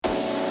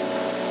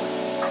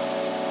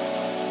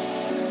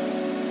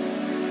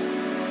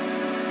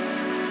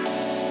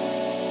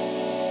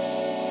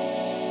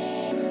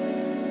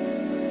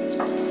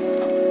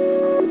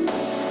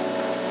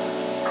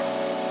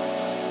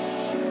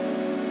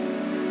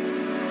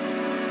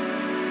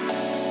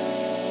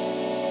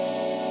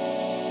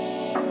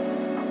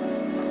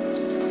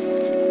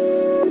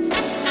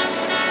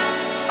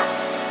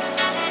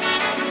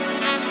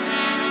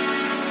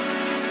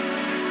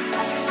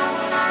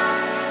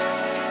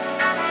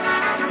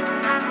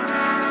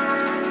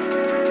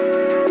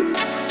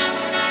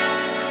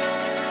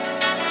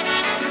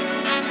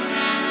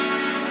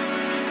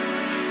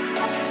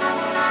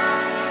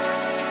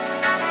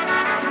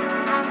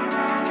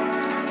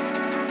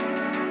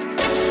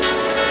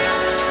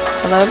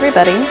Hello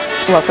everybody,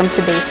 welcome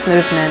to Bass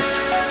Movement,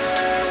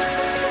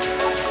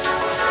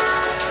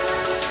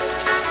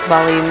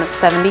 volume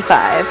 75.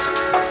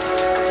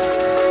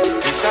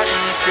 Mr.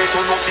 DJ,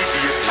 turn up the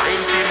bass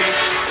line for me.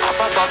 Have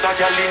a bag of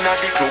gyal inna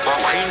the club a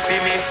wine for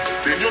me.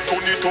 Then you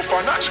turn it up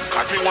a notch,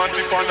 'cause me want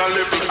it on a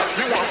level.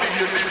 Me want to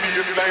hear the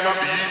bass line and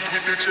beat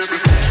with the treble.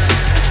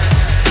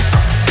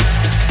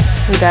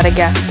 We got a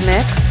guest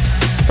mix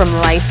from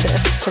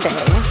Lysis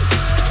today.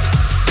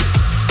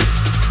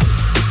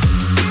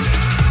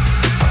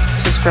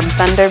 This is from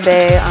Thunder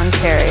Bay,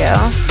 Ontario.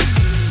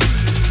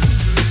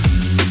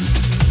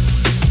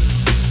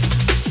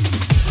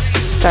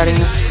 Starting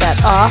the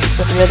set off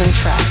with Rhythm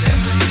Track,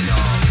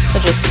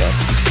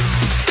 Logistics.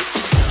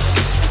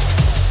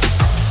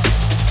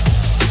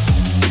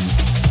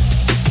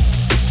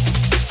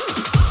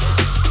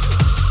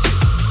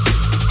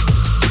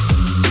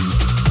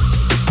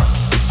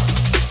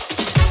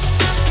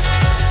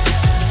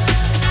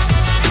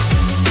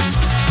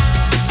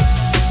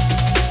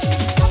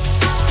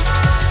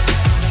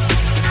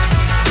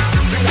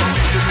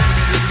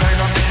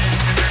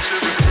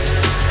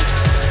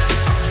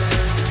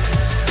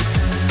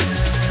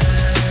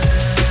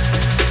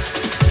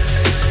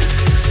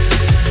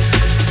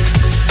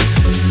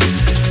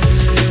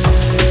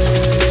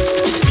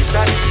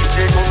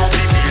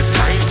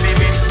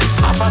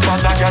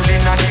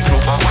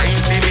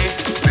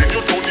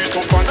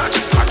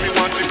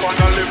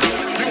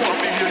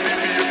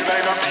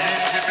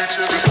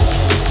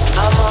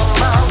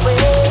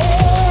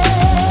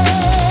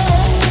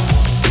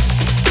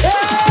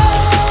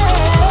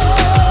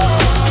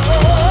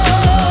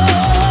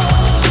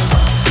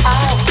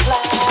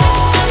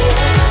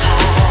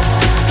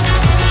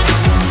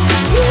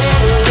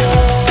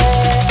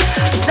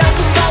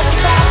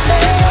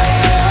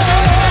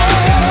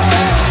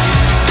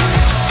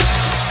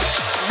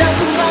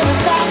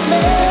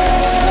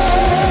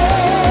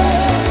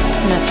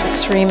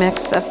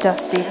 Remix of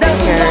Dusty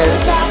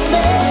Fingers.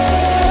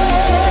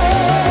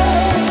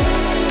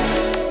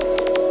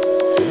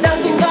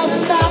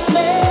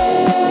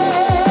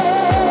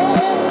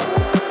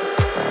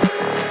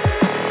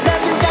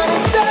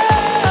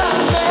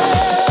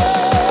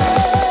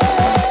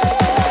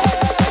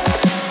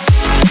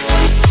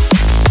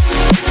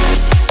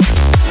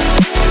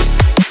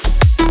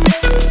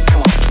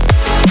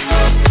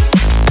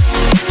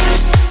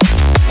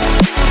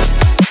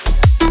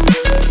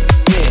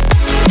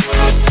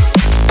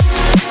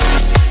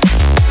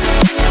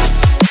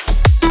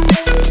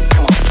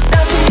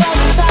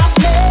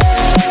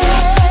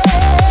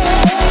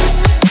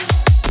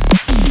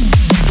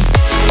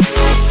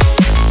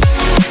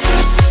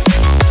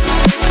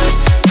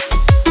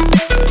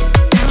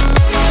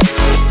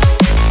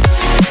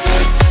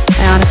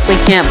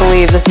 Can't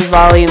believe this is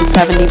volume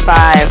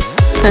 75.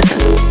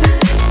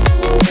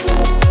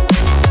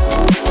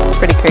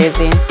 Pretty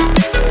crazy.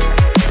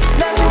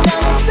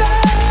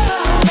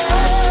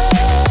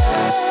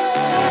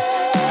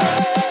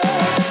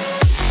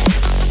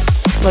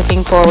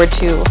 Looking forward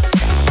to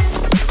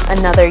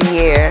another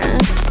year.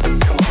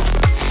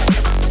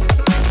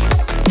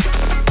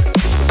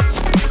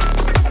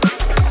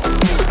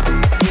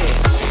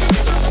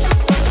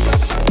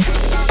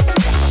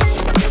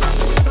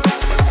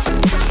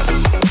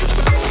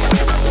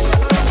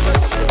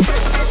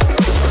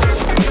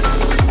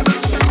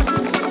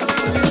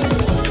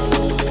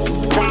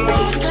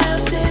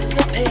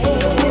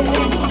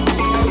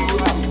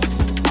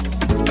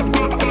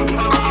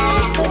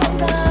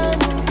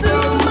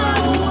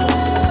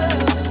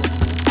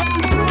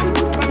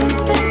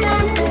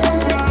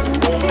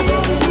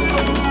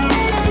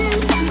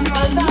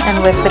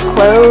 With the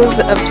close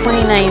of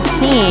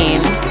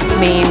 2019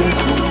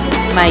 means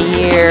my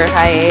year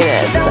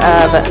hiatus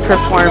of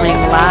performing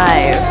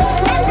live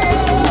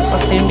will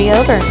soon be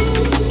over.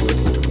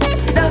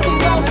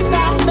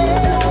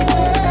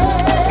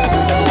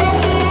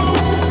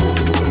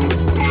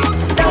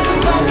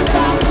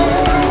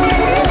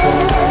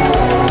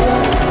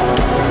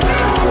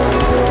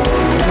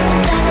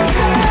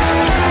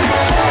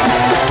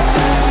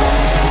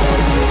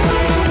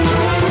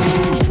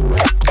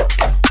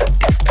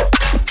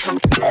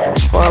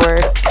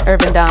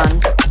 Urban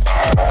Dawn.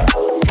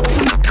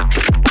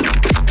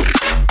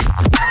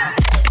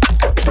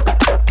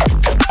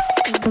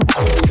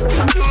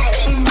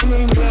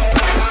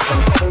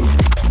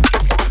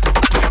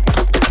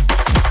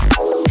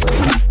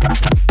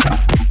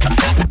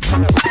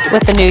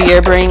 With the new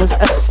year brings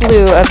a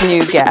slew of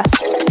new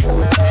guests.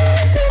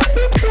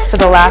 For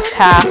the last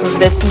half of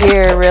this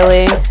year,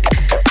 really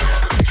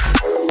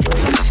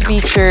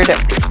featured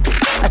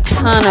a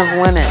ton of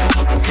women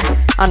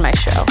on my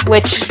show,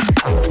 which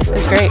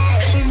is great.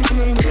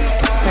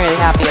 I'm really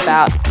happy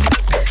about.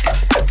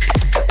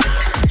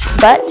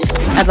 But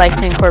I'd like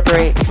to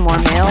incorporate some more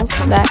males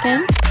back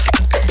in.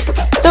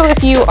 So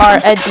if you are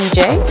a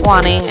DJ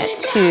wanting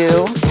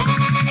to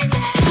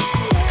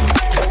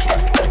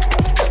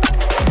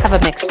have a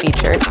mix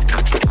featured,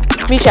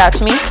 reach out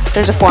to me.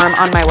 There's a forum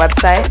on my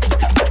website,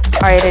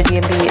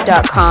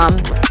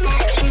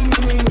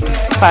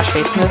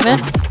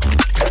 ariadadmb.com/bassmovement.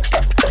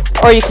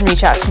 or you can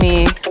reach out to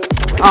me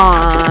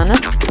on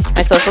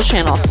my social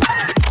channels.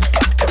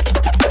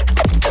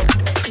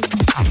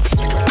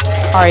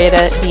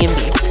 Arietta DMB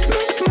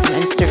on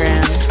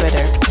Instagram,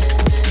 Twitter,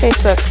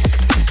 Facebook.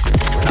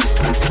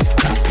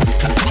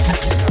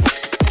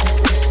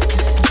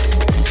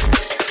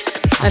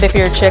 And if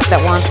you're a chick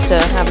that wants to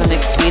have a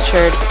mix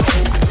featured,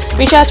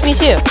 reach out to me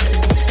too.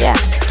 Yeah.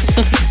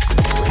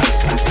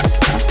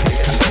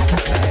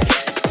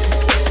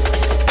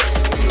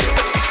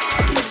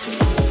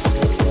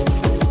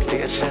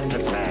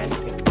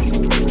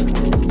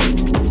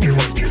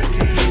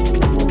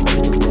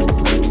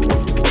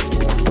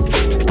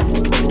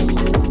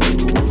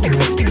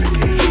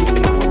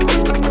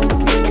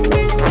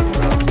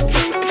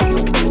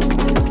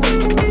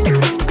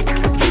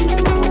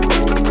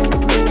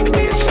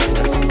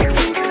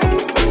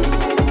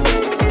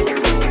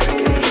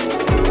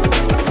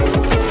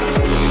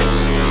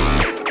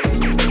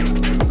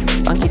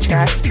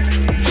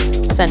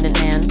 Ascendant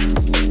Man.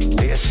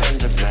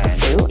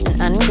 Blue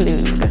and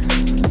Unglued.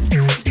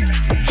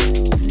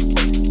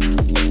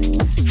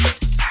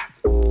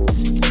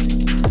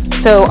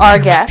 So our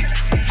guest,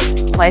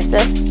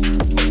 Lysis,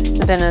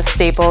 has been a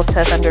staple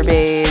to Thunder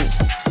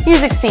Bay's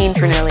music scene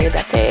for nearly a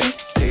decade.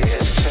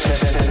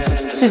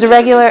 She's a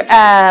regular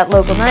at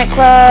local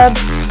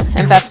nightclubs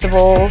and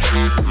festivals.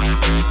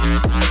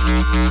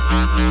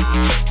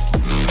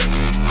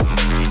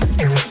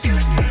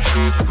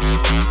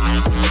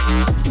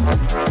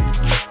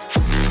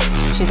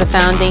 She's a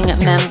founding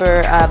member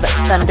of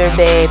Thunder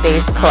Bay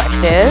Bass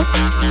Collective,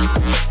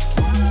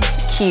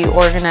 key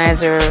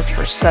organizer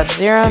for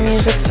Sub-Zero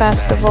Music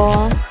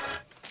Festival.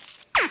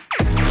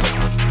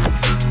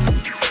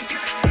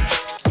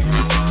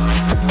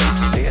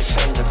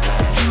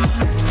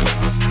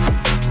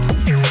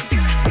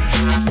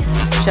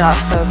 You should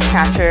also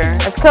catch her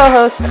as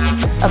co-host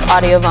of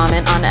Audio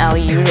Vomit on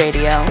LU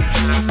Radio.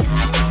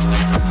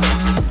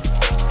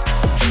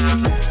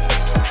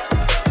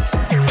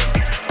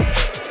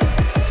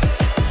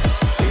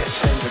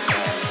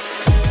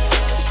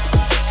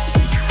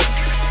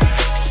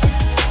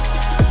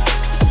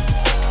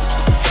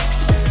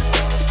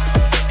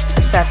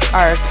 That's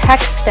our tech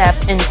step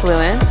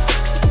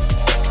influence,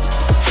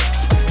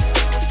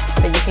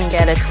 but you can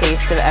get a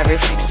taste of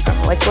everything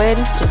from liquid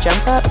to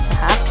jump up to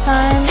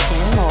halftime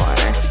and more.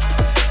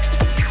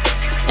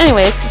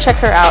 Anyways, check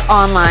her out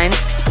online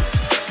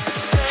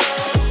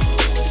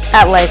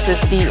at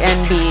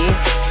LysisDNB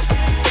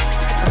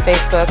on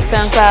Facebook,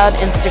 SoundCloud,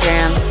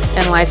 Instagram,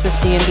 and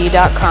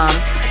lysisdnb.com.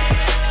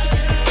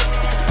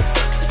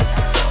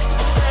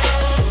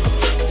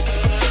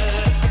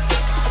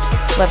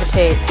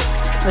 Levitate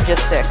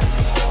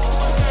Logistics.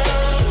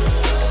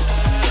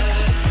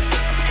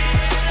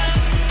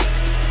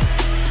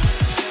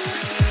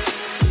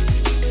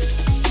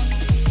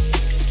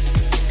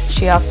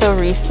 She also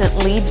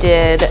recently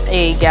did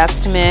a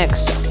guest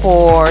mix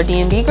for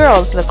DMB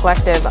Girls, the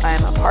collective I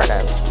am a part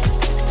of.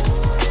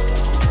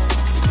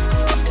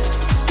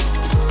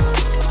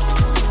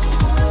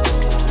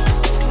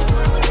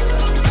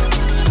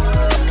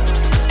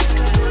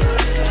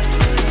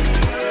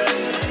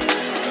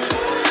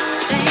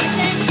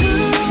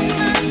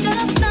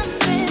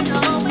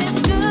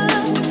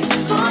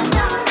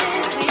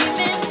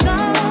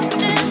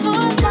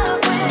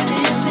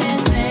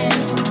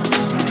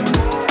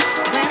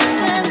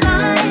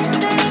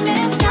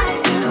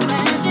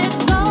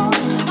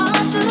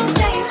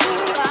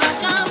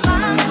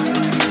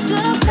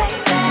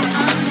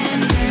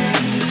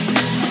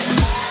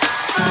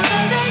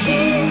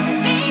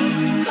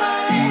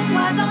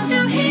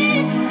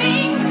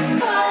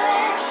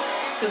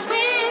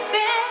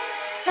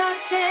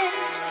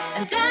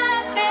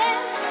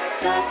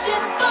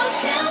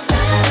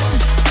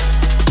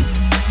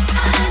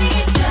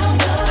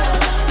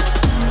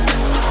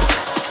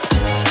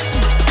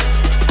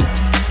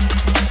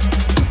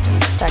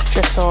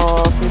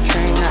 Soul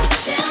featuring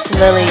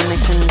Lily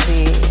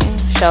McKenzie,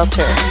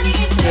 Shelter,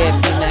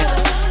 VIP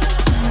mix.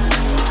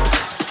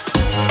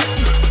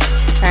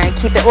 Alright,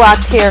 keep it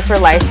locked here for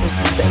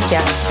Lysis's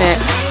guest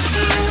mix.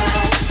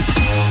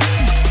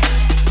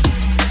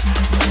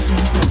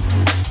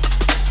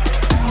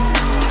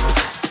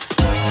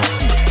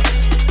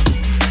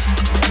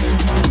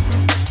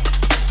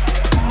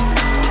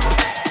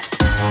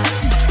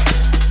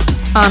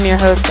 I'm your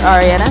host,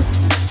 Arietta.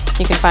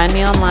 You can find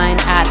me online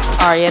at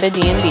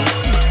AriettaDNB.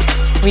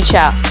 Reach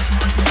out.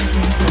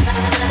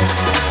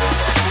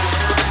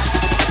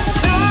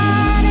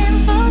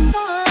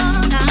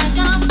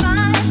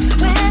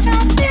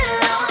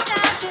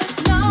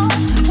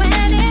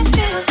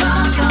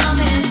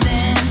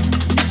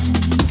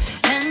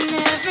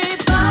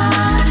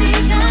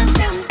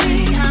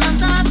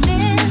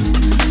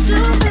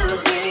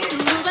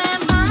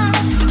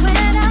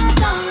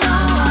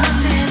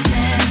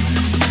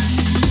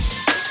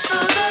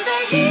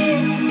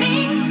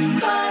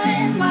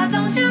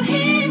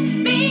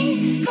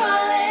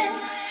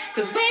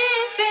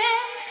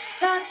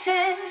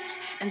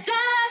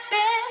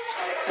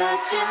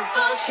 Searching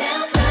for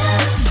shelter.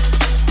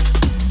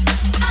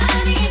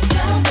 I need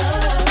shelter.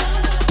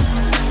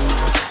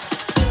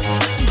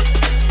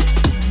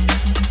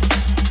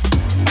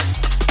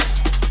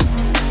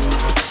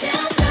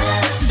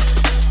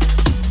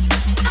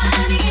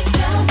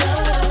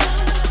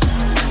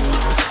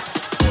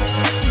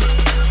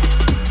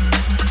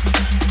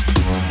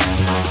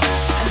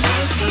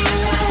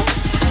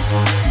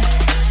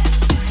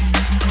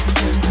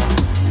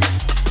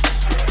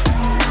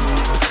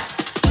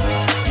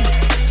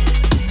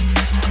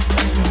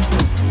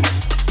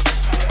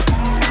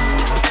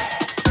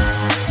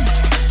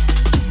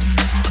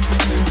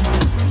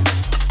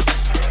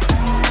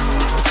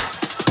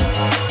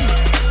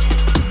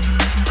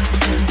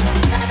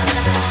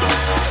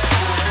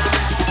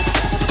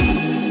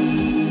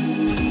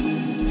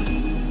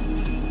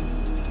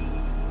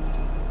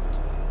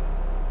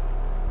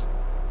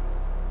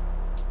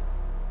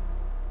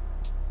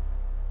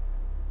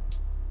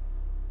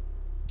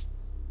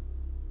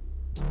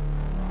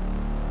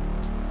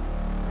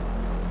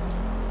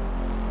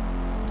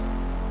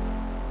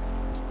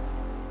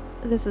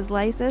 This is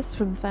Lysis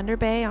from Thunder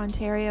Bay,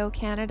 Ontario,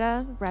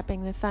 Canada,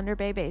 repping the Thunder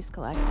Bay Bass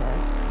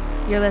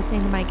Collective. You're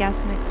listening to my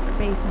guest mix for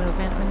Bass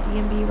Movement on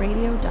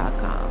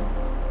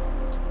dmbradio.com.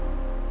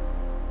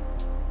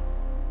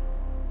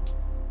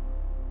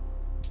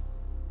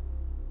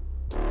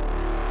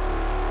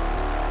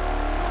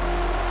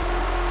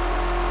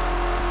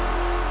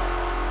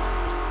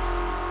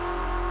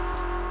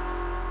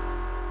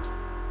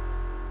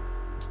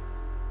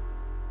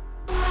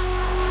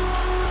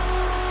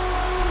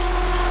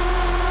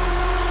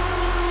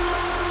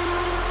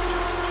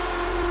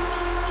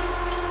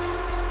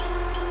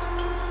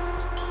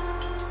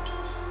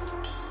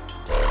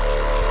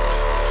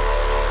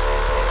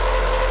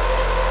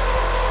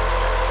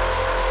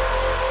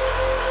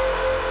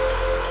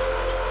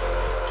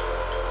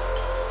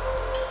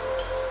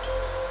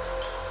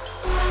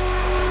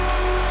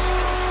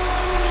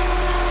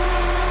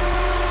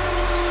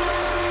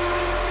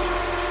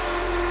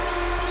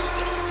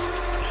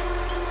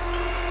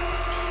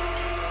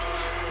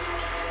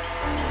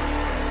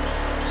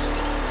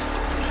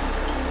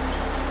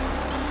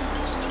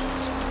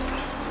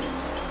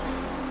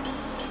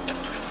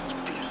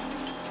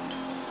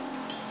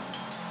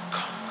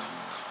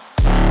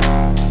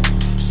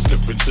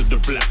 into the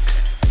black.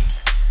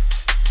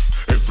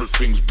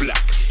 Everything's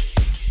black.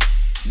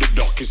 The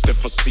darkest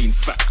ever seen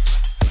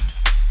fact.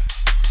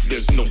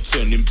 There's no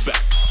turning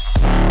back.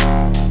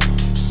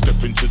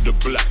 Step into the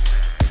black.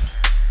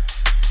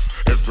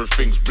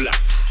 Everything's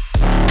black.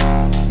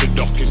 The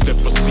darkest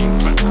ever seen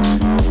fact.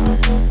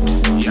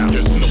 Yeah,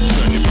 there's no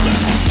turning back.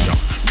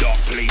 Dark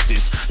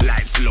places,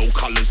 lights low,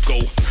 colors go.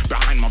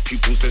 Behind my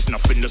pupils there's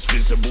nothing that's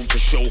visible to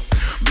show.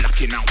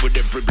 Blacking out with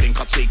every blink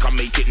I take, I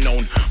make it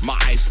known. My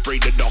eyes spray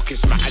the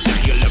darkest matter that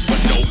you'll ever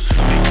know.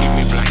 They keep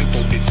me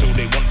blindfolded till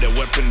they want their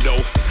weapon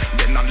though.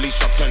 Then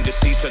unleash, I turn the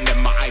seas and then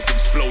my eyes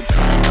explode.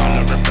 And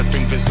color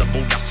everything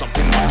visible, that's up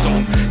in my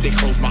zone. They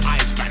close my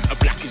eyes, man, a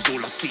black is all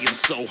I see and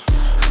so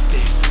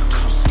they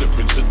can't slip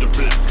into the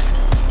black.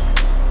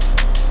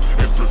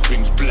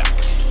 Everything's black.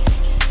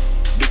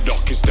 The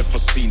darkest ever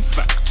seen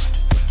fact.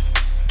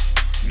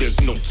 There's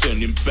no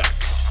turning back.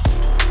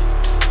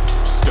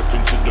 Step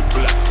into the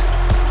black.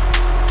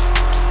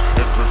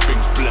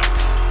 Everything's black.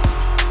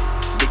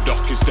 The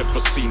darkest ever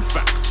seen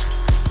fact.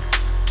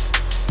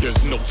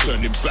 There's no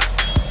turning back.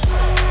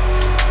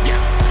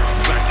 Yeah,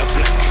 Vanta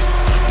Black.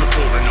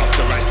 Before and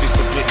after eyes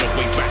disappear, no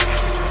way back.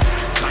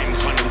 Time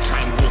tunnel,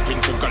 time warp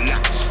into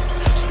galact.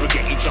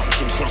 Spaghetti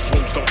junction,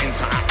 crossroads don't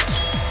interact.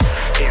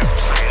 Ears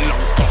tight,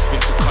 lungs gasping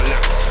to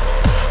collapse.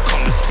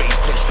 Colors fade,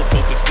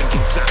 claustrophobic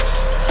sinking sand.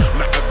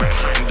 Matter at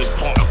hand as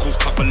particles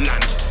cover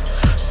land.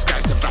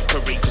 Skies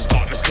evaporate cause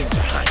darkness came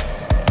to hand.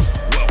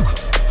 Welcome,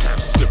 now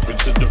slip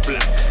into the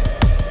black.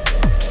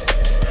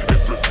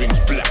 Everything's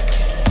black.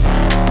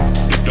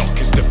 The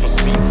darkest ever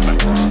seen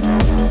fact.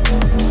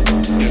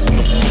 There's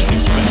no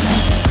turning back.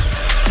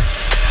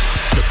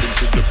 Step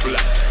into the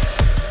black.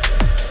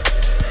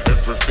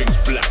 Everything's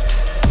black.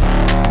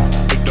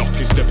 The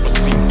darkest ever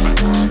seen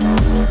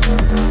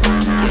fact.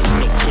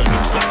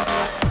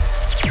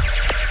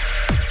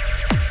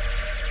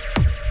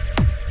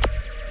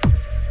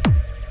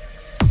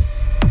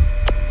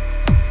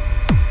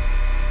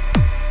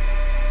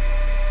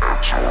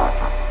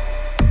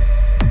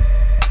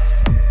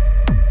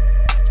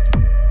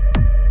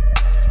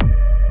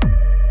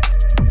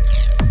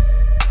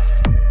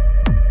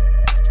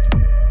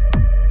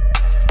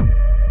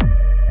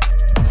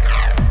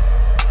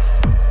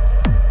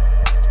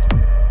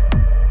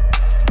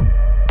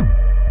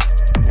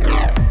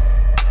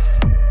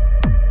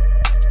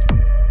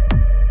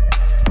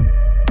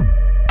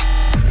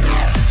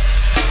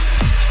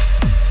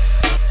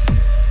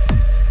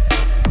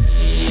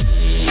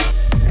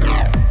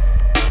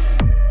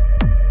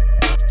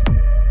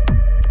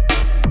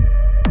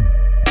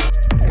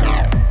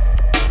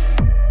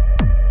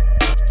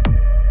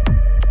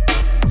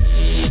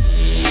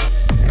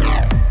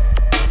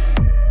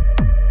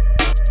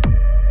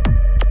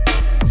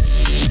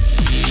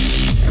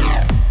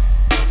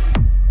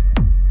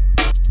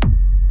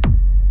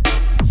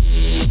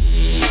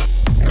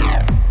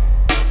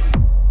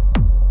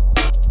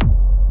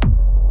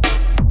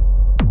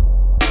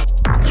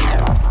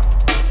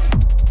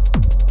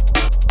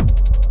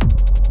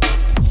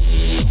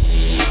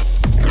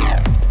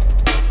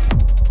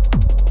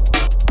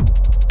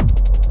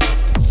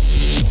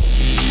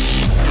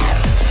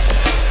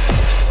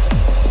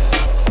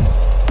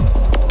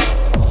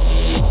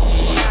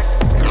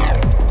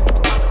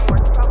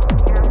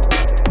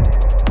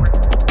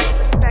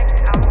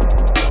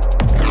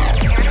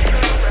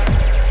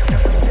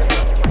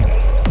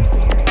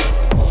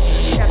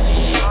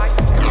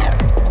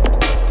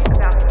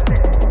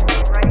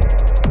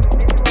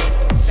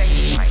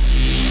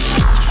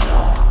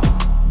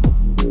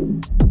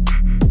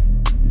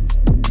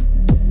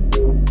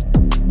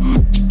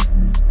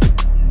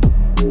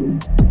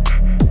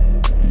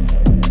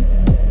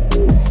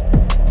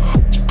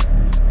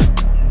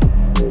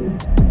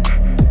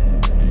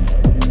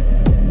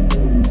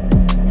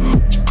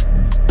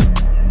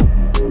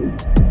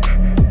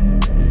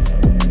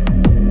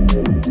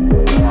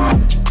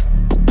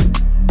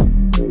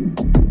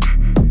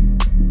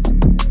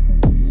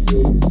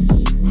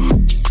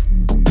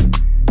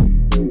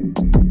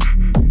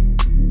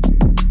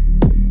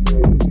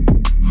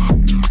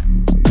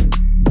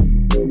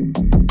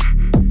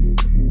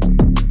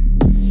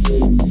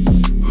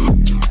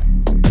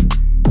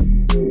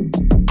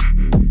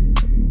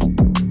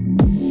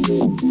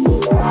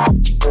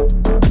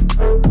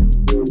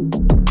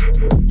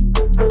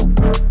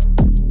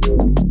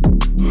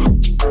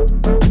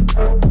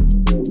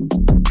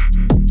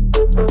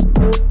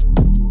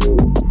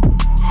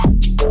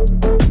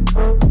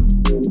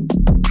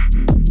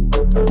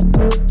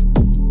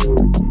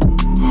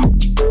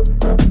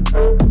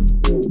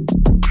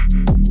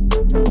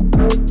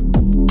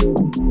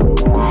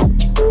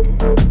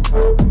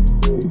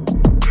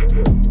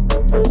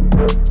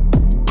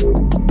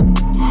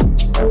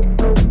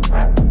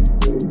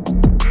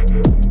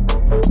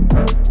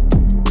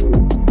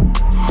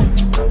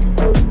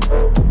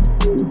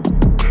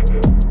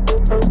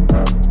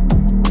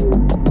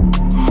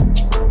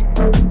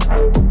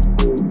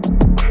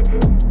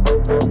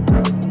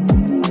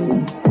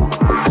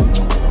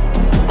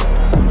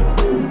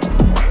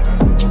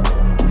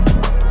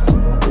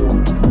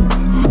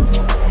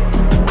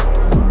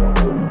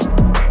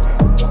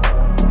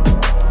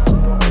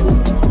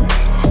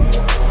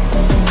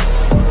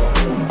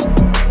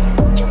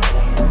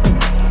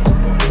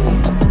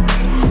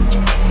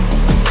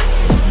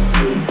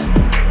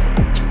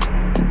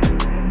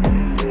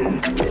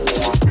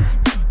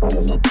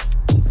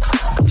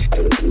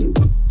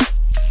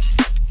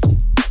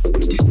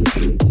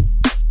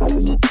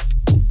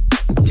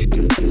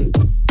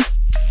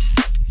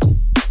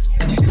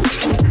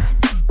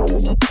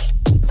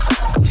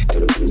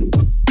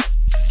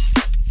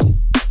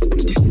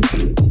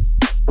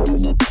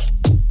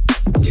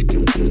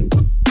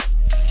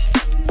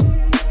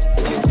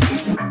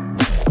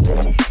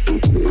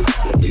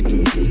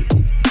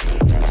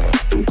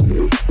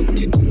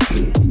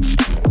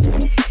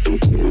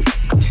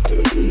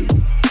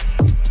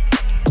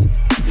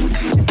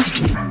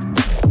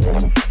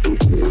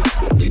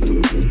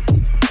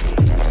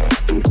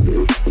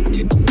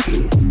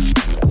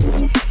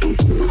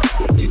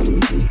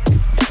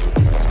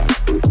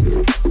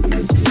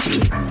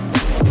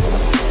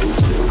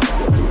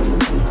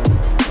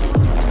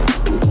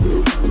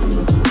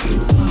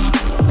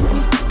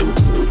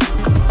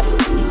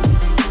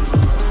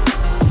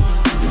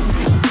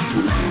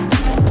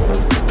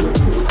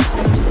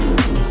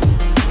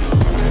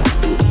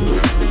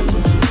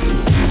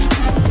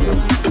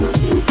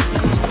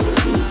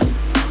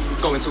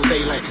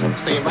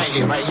 Stay right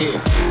here, right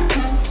here.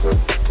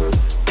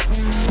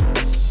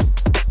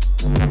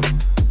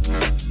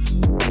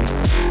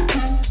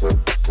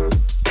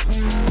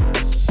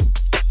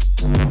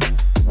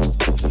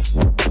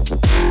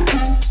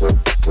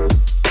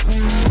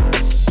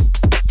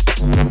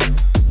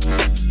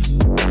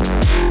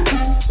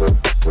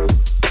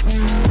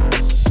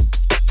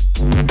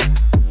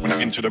 When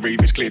I enter the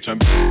rave, it's clear to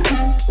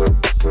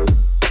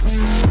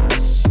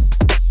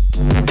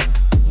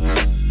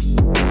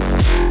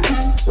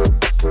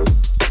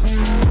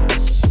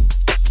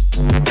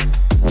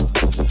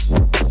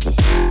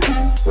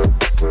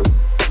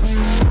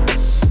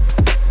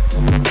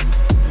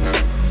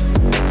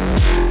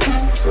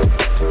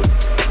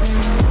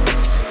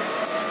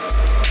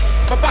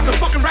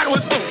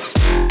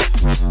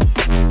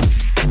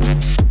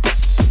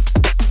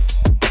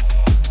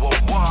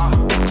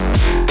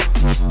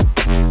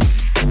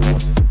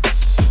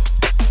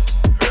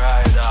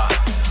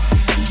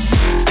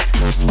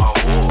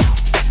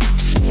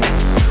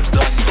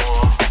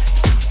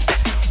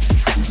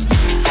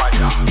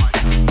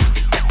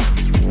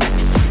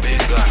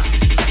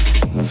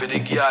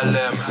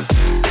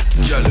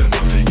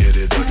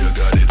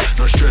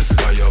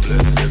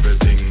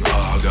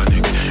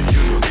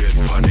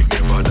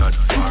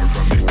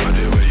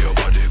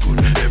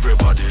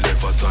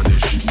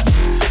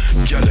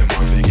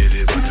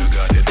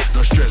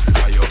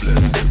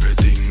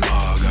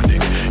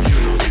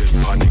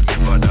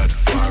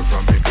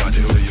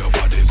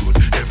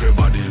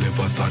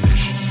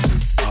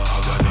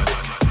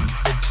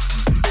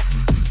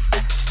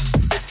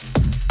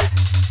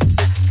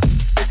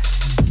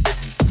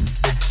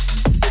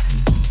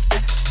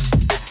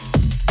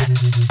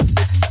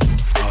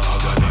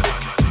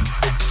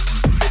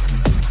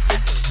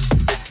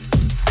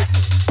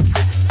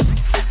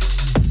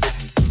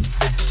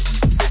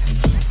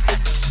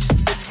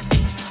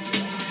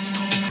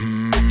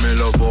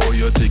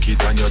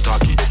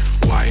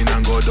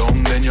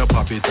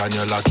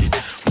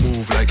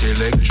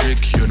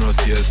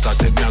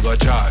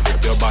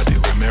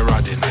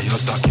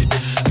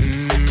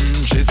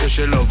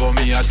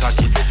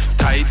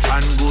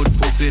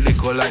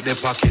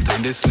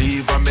The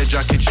sleeve of my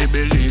jacket, she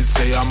believes,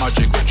 say I'm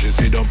magic when she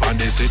sit up and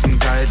they sitting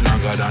tight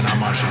longer than a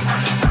machine.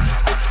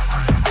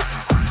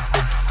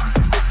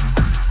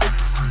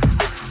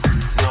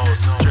 No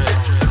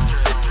stress,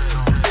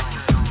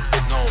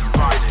 no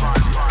panic.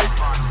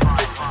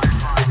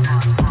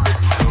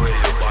 The way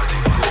your body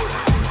goes,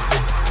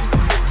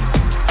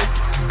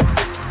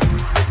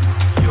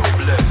 you're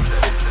blessed.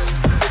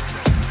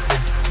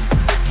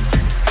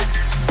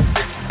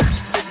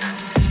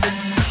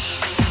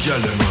 Girl,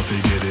 you know fi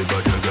get it,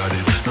 but you got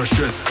it. No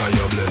stress, cause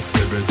you're blessed,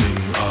 everything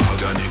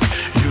organic.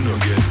 You no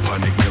get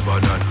panic, never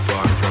that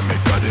far from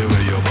it. Cause the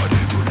way your body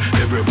good,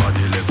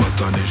 everybody left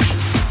astonished.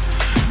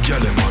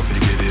 Girl, you want to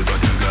get it, but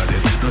you got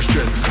it. No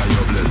stress, cause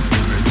you're blessed,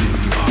 everything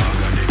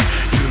organic.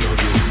 You no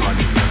get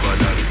panic, never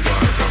that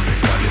far from it.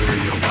 Cause the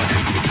way your body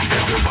good,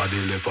 everybody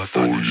left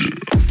astonished.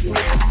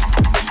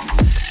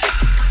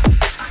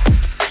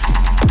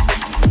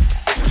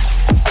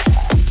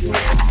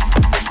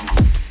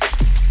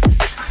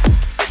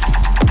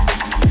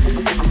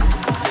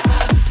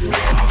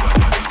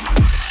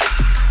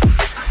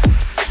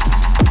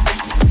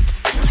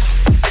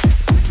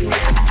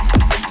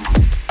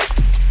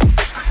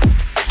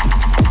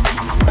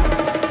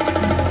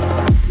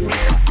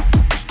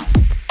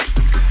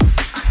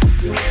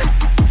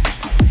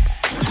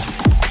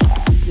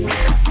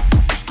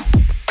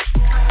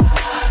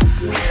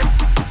 Yeah.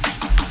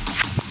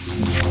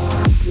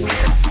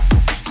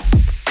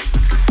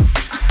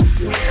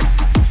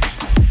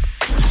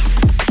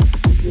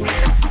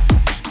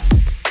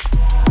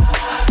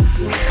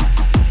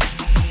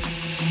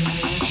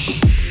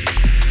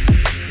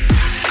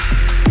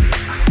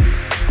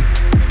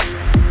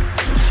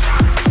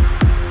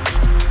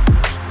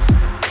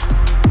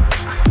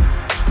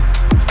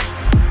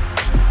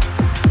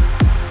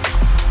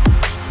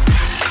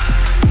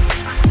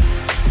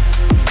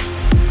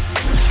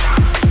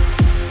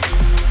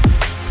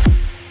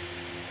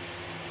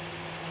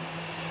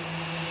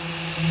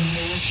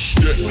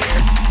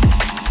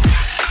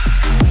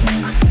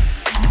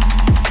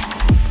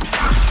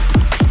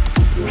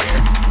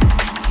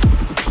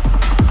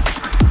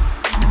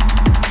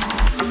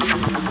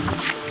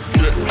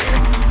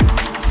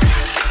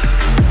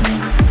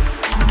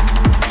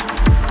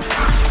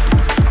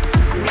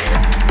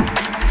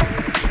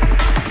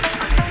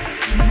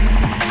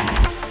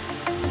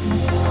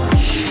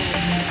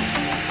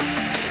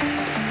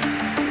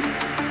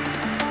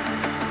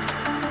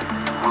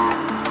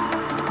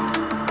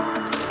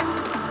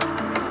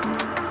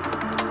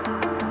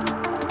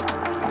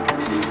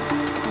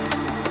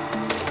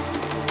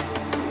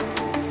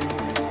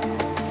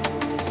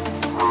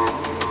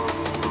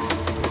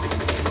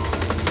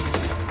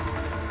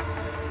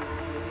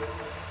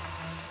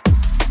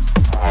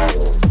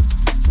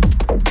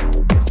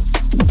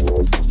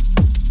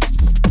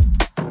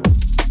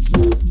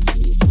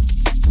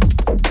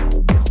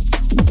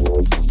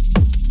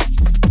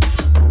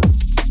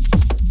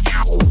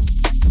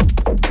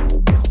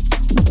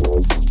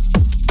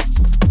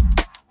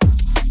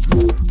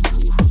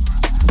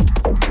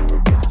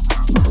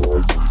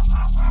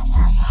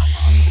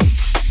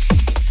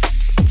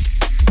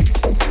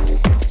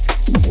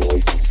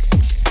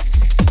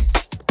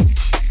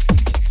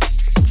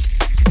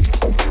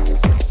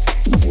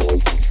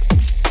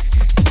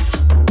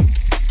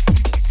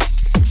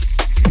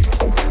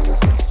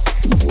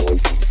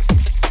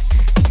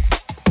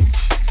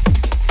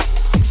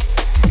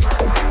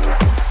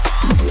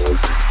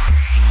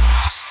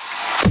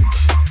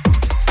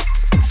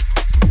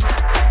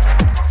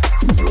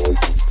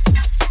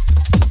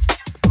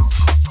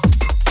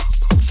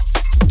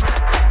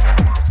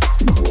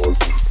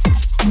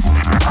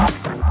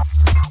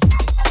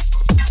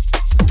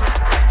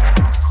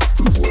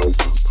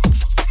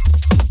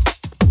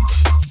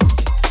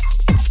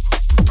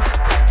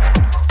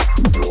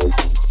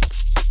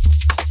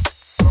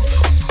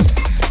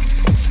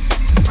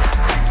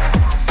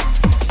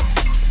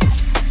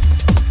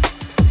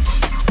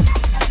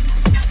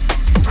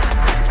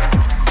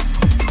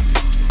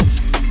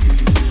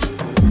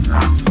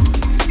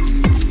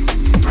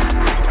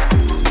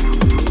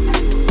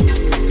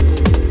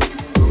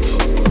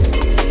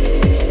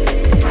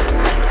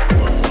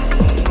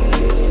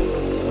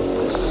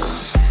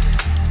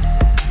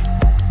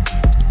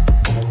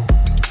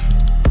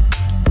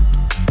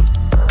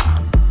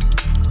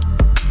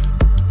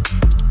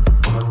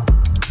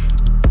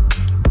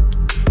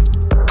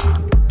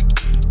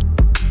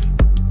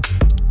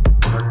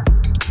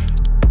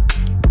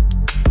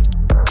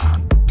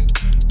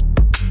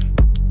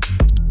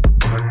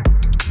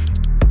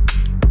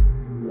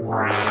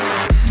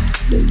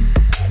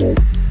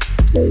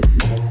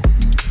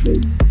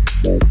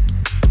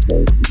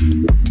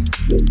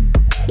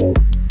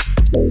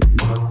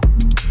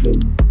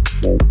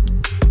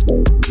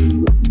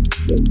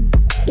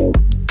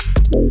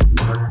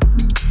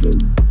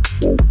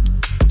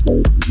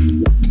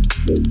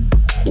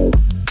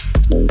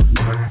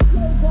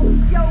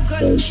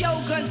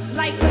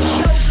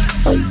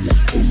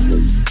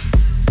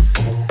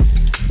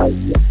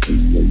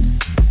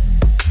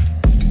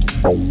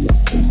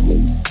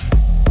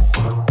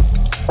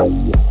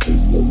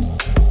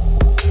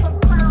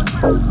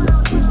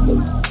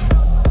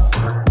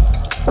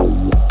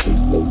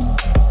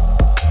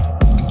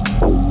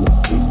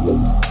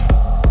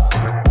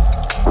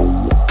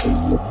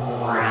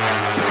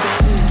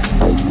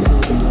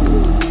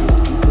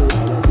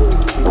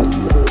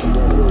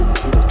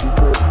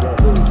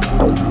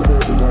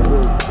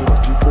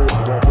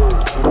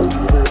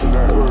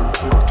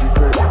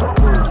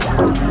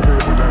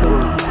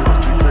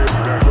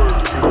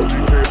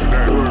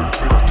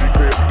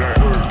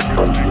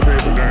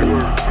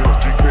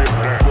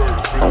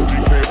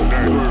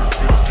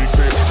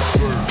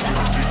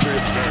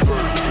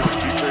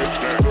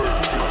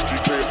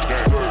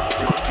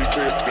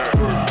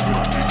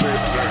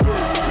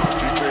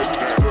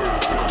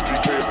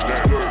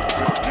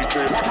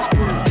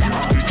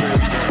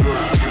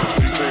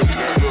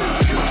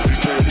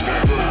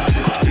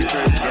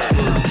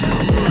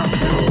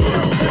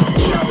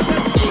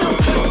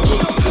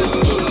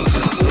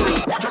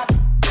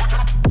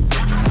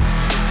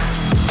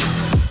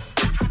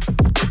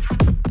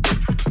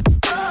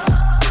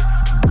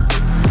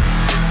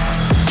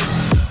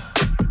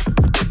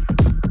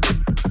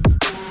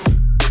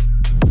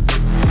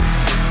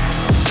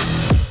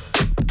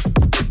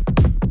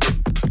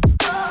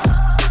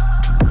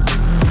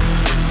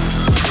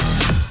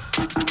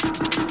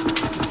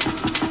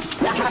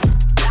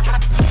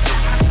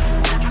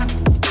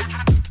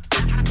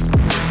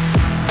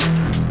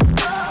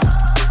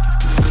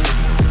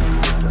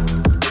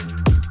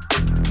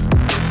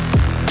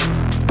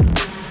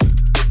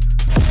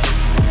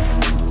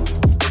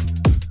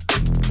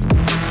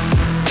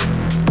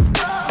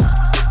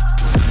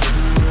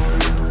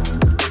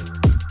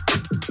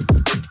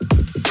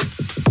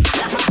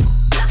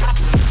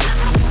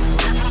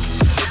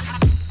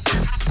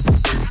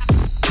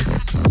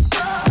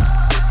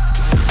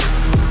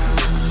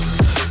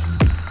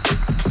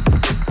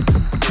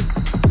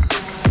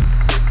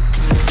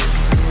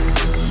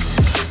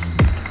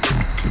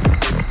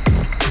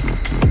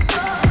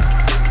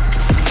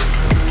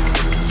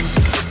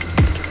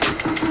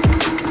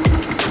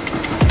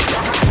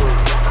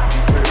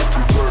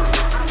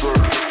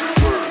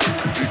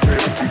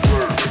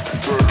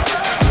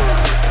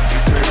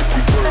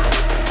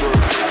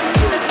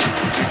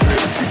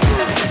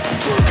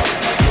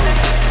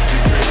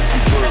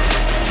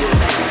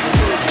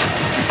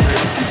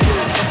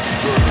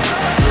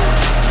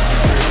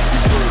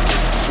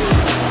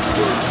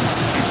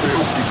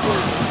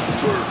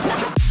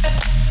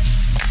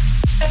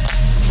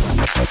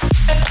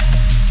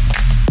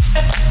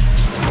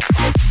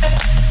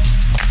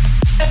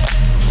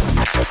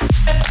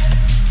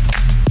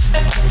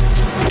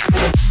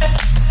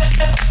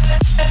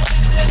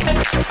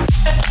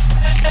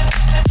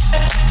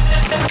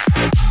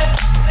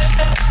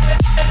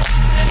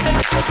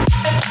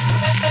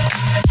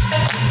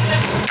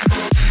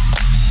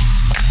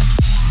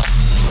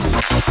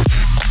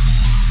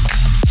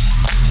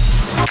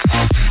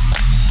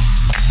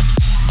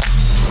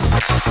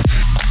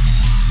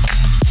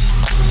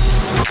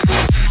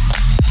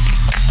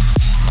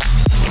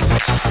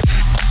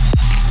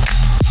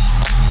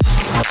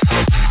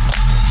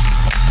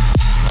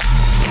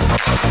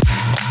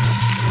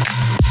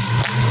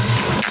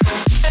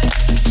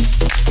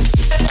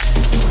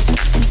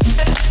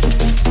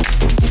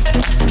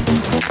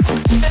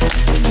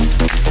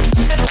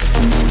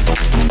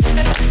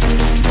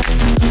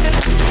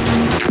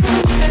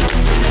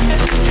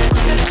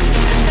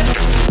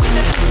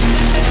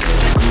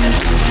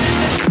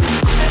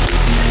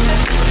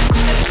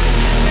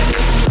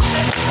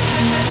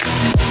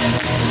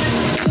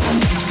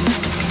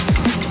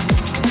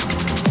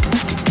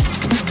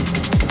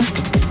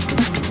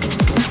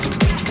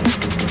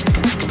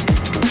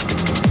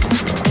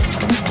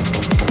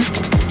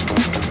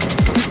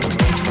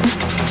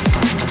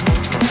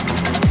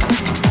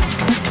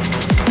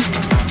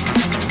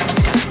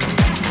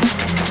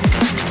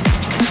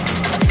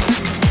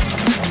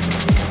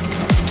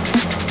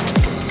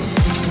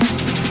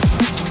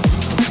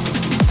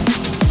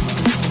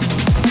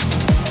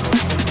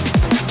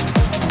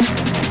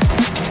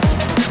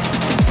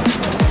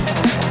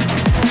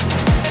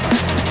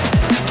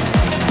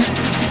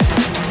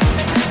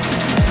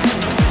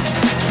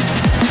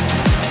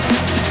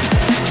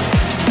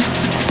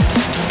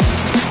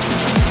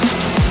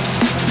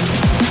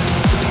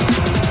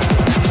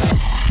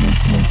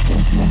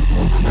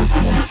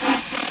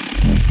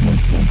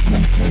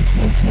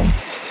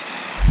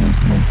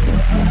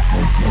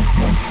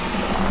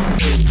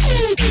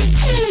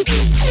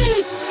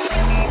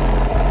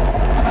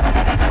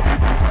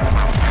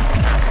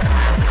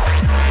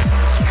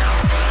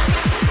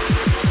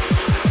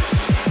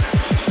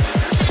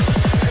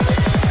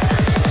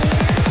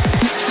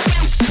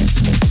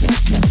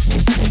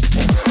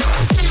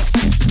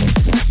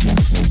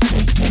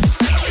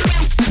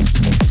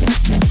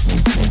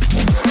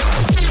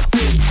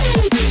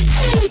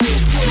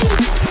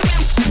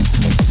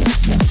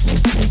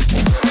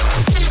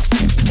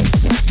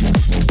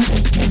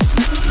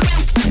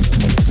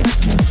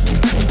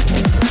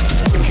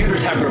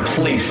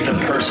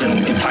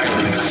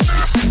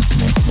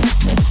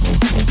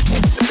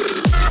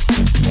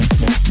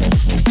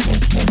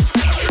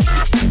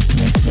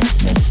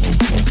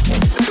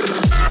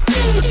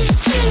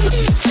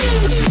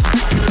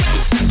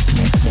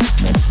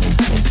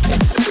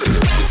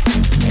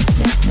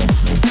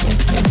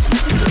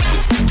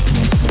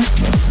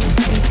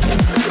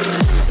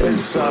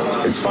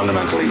 is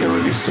fundamentally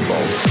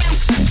irreducible.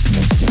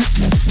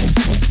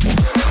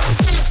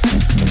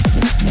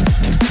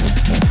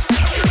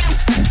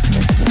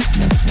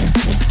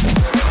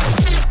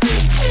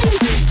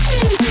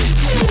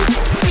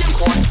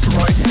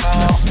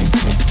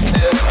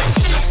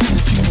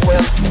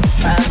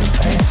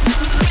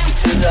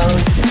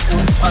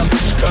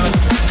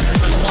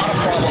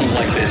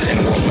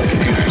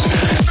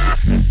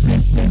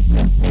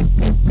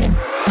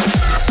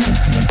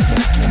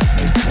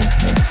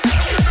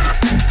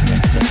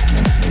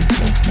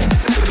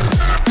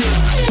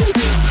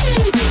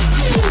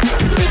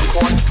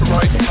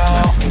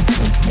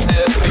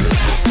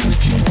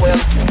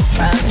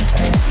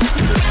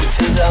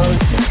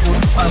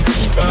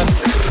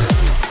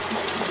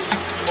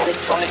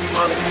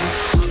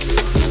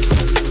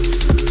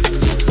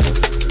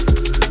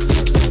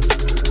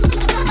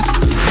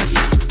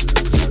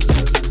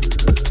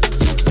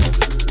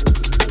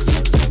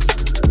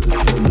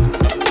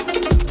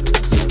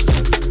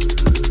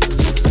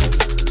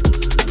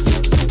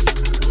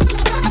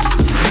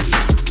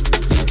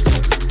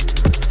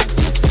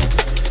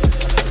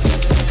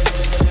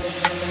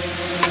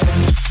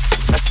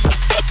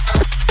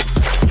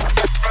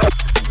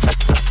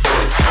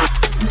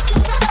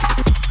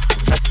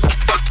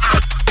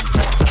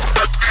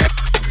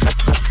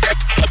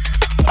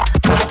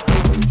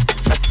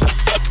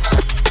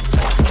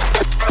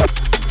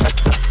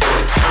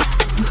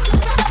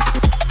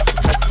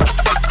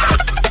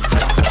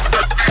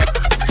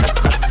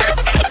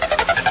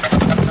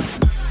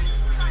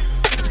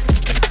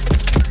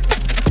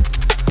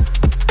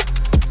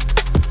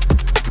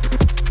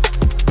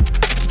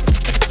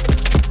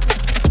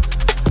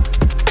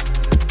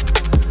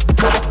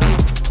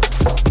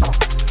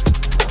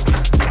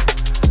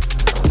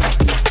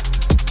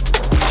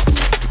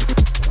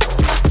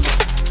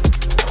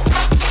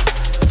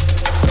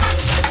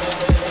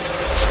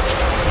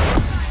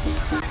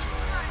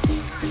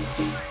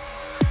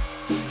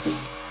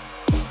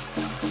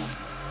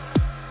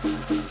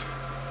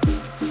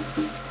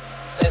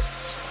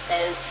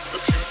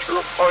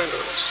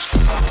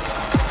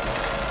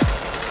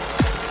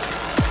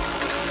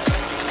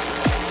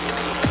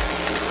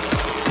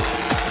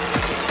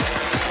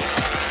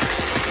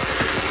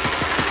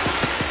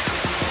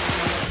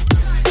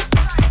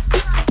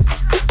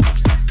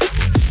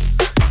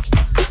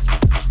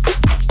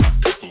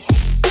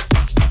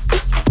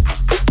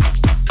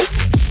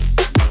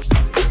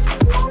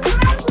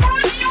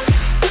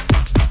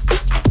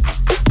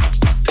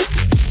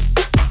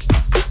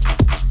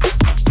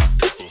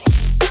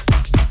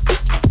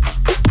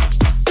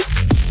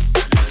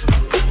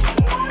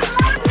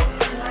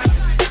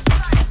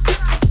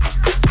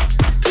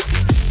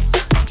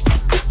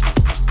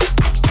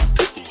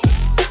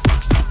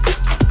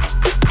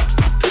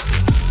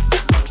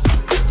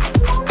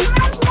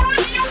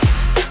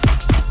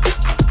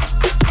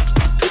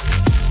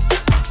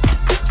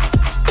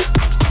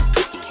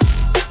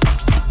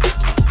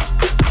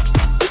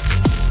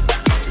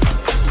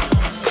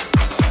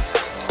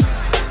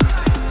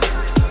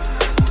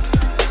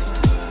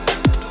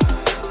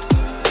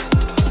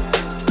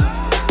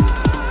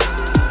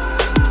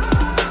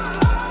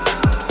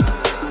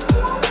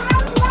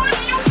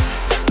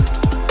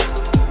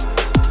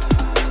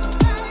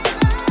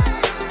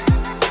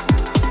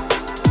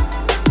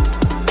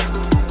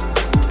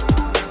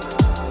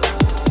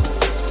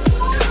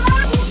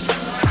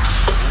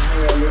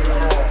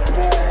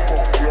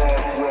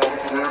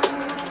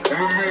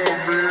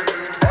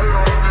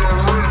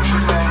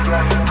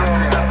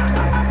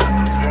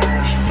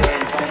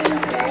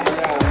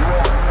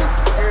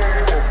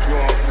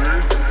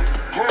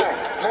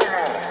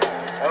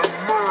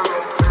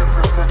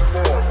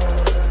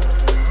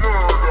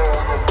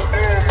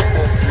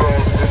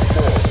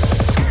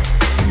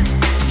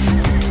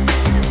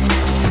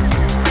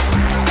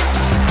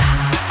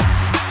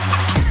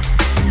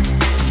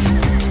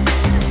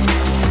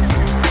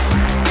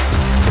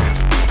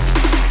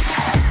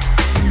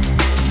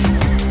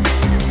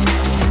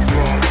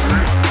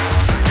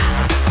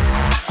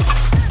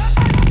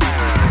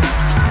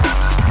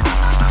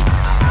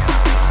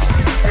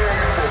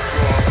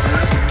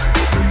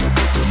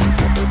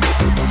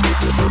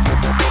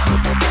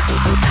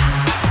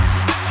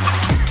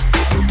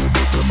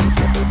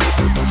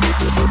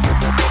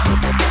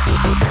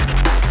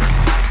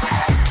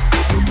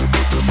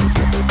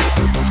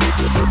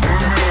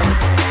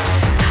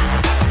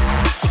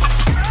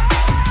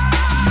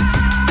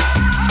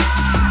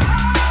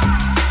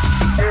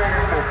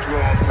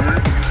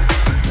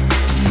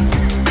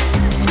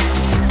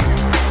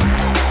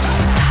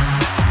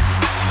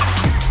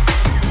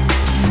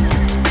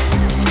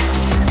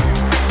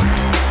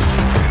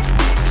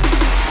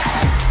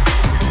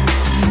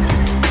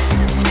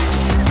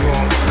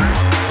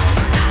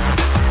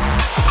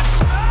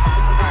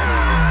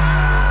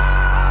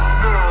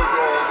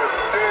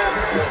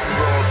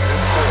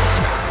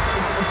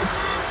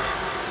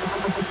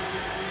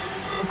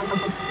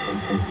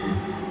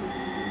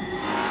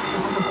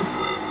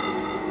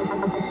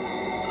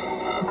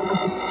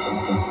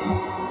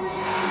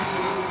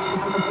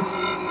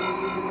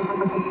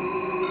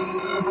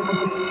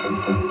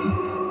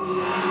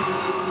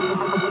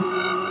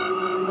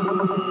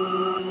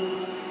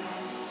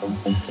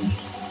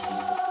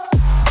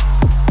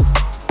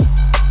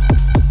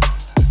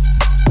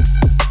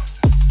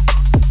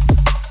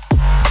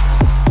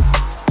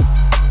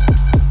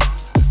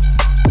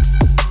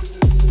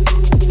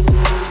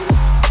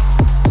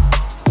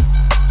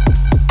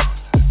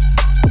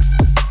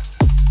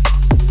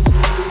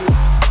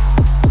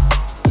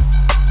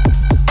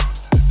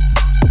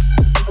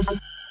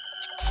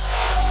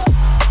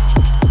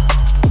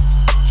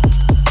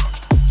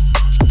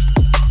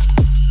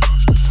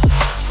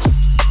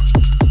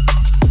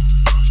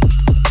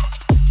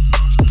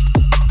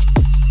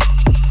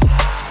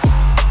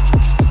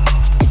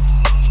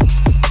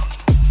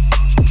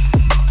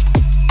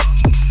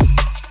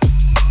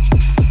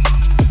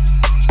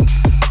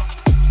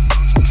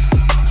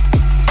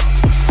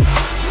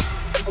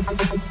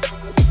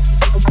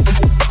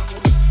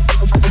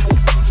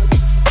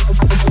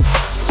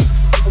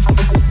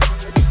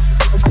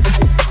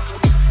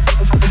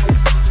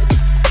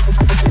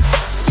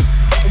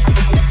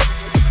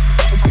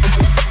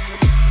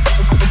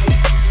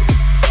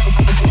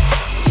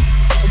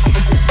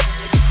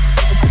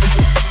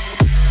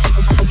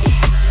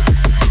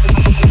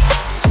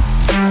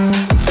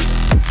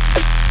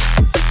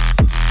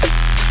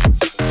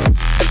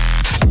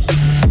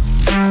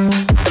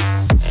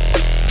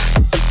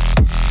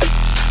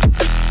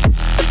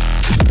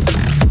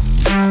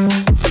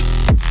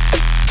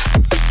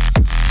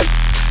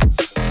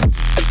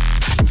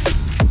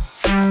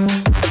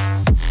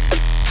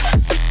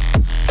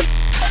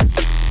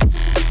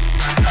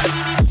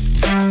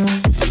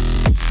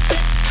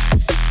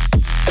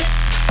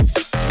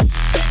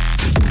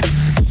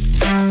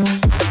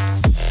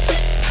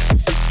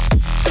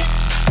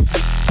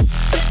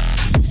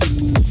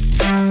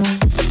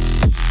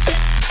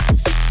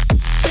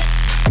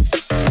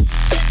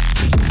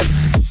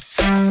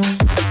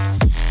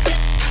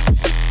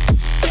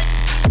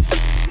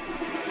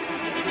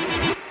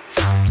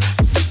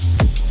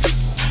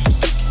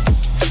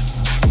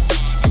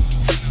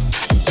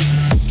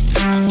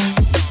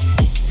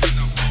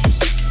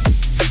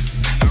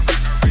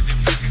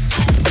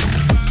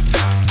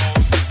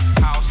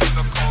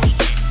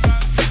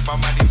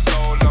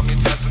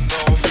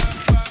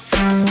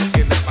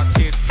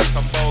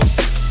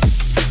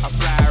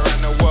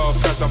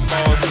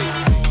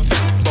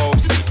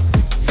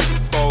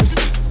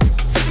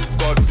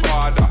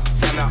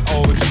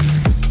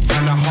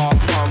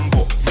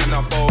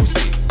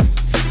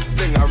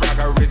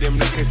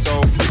 looking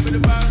so free.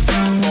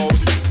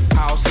 Bossy,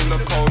 house on the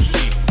coast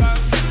G.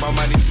 My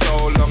money's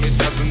so long it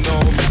doesn't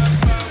know me.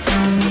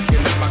 It's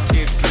looking at my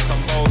kids like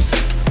I'm bossy.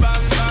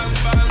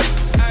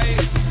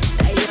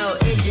 Hey yo,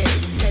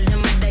 Idris, tell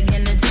them what they're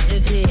gonna take the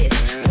piss.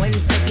 When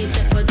Steffi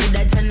step out to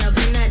that turn up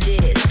in a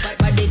diss.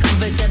 Body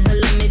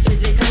comfortable and me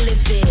physically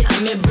fit.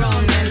 I'm a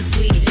brown and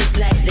sweet, just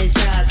like the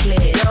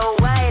chocolate. Yo,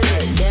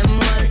 Wiley, them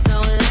all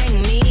sound like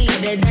me.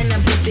 Better than a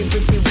pretty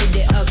with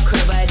the okra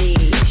body.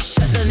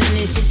 Shut down in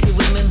the city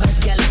with me bad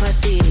gal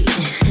pussy.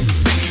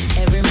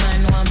 Every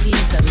man want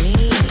piece of me.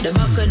 The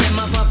back of them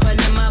a pop and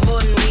them a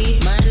bun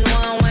weed. Man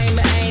want wine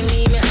behind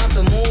me, me have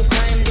to move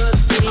crime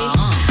dusty.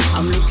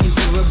 I'm looking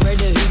for a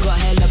brother who got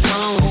hella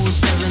pound.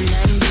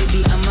 079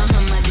 baby, I'm a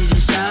hammer to the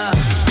shop.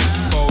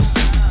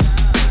 Bossy,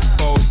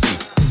 bossy,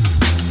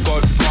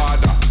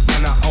 Godfather,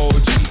 man a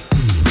OG,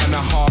 man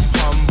a half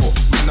humble,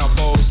 man a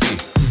bossy.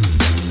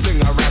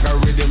 Fling a rag a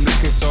rhythm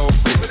looking so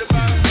free.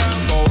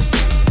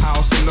 Bossy,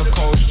 house on the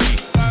coast G.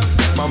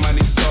 My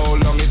money's so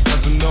long it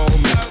doesn't know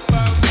me.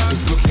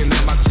 It's looking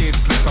at my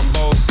kids like I'm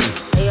bossy.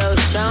 Hey yo,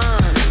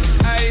 Sean.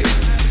 Hey,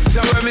 so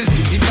when me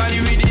spitty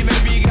bunny with him,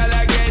 every gal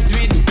I get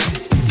with.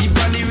 Spitty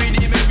bunny with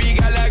him, every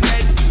gal I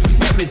get.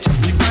 When me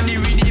choppy bunny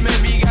with him,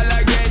 every gal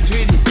I get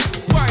with.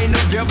 Wind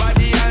up your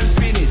body and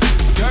spin it.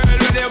 Girl,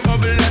 when you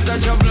bubble, that's a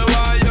trouble.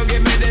 While you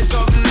give me this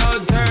something, now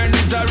turn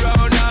it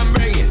around and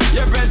bring it.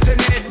 You're pressing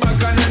it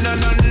back on and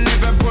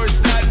never push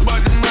that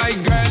button. My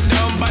girl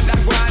down, but I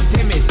can't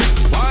timid.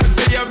 Once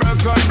you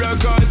broke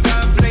out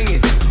and fling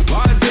it.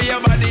 Once your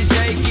body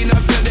shaking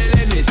up to the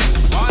limit.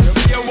 Once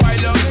you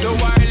wild out to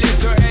wild it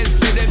to S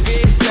to the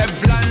base.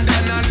 Left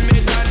London and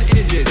mid and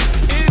Egypt.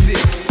 Easy.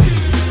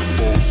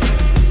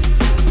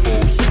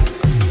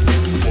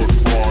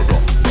 Godfather,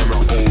 man a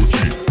OG,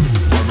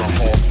 man a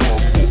half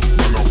humble,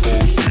 man a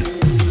bossy.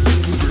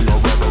 Bring a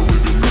rag a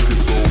rhythm looking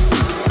so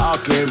free. I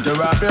came to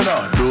rap, you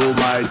know, do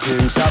my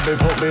thing. Sabi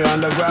put me on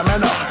the gram, you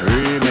know,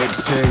 remix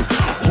thing.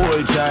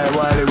 Hold tight,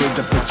 Wiley with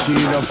the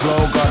Pacino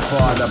flow.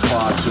 Godfather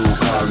part 2,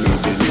 call me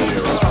De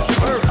Niro.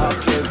 I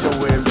came to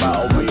win,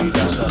 battle me,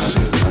 that's a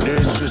sin.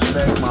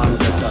 Disrespect, man,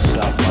 get a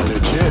slap on the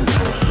chin.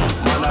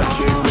 Man a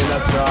king, in a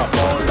top,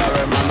 all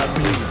Larry, man a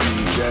big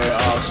DJ,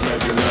 Ox,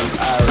 Megan and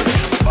Harry.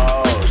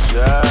 Boss,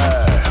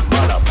 yeah,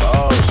 man a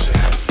boss.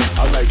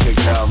 I make it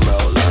girl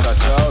melt like a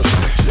toast.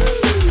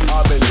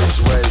 I've been this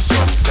way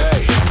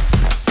someday,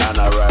 and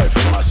I write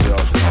for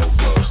myself, no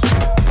ghost.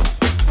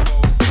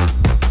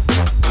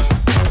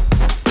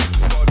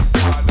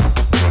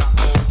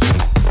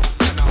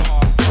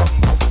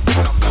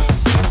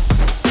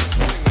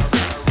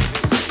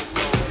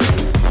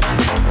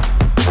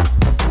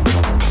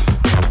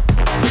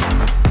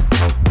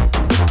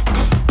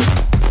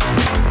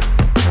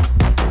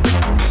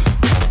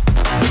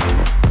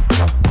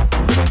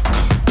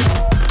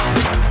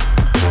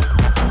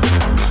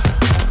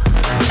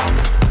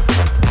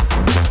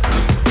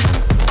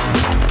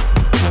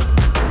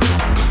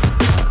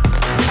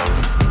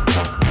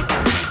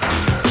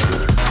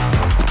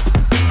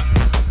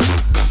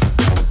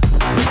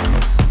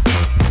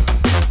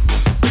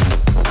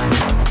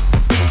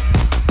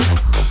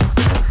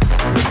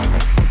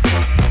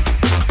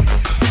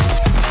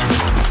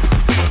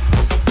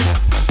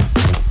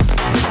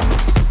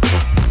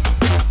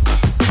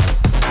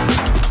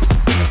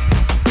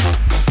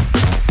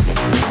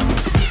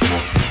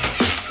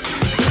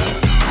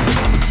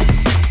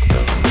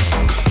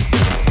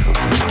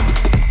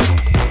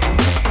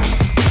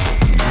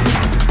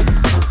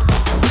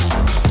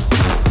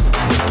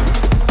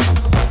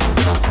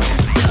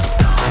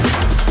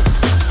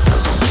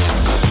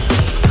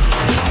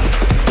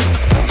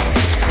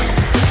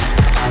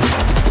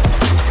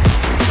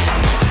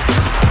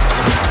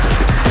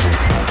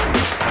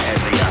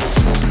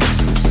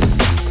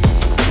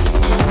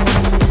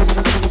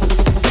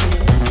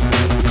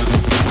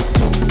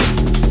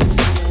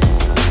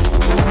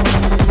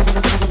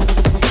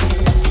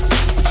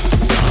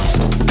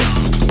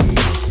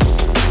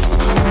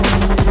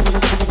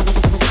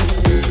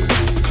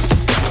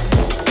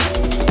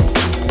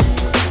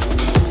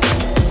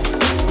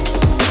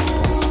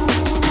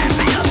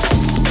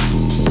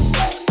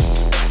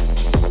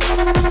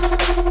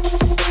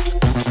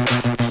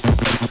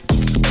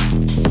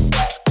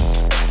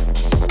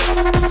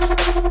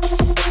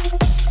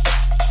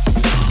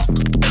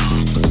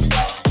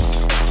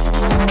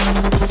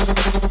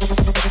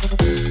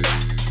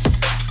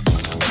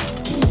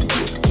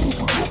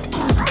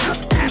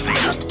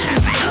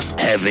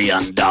 Heavy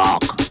and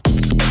dark.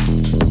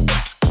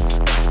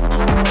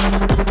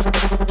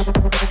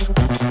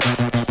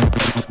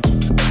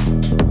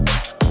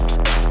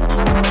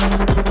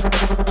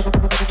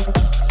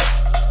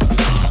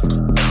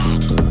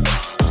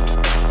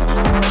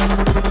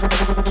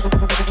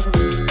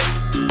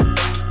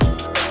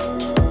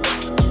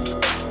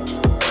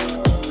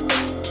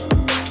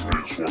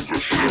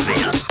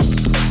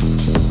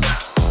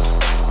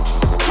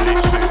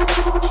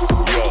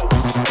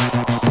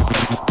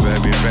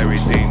 Very, very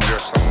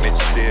dangerous and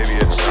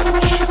mysterious.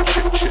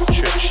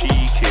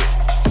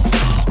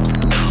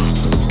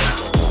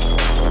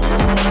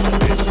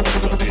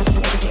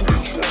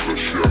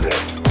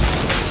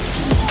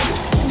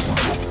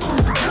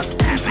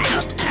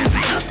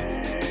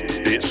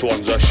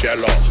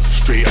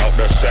 out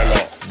the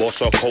cellar.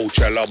 Boss a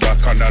Coachella,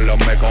 back on a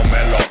mega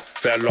mela.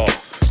 Fella,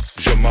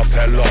 je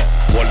m'appelle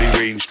Wally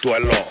range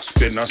dweller.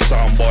 Spin a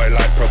soundboy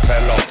like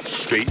propeller.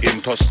 Straight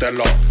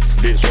interstellar.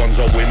 This one's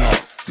a winner.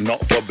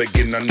 Not for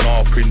beginner,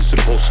 nah,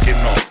 principal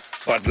skinner.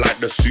 Bad like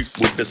the soup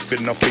with the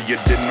spinner for your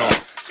dinner.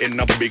 In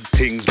the big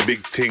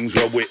things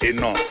where we're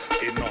inner.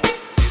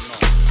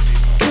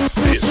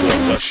 This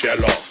one's a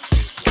sheller.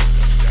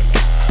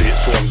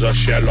 This one's a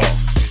sheller.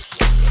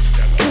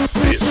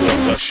 This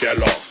one's a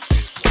sheller.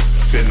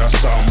 Been a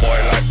soundboy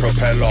like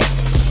propeller.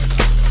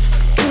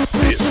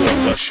 This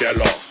one's a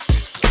sheller.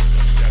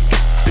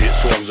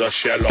 This one's a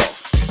sheller.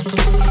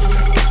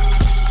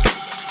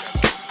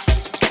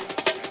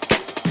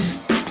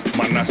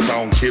 Man, a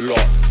sound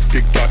killer.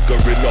 Big bad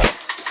gorilla.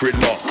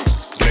 Thriller.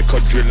 Make a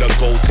driller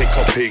go take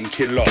a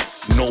painkiller.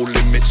 No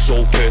limit,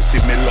 so Percy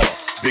Miller.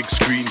 Big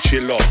screen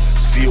chiller.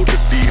 Seal the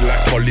deal like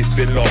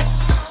polyfiller.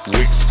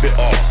 Wig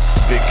spitter.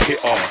 Big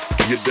hitter.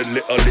 You're the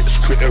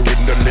littlest critter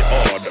in the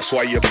litter. That's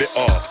why you're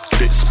bitter.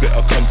 Lit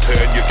spitter can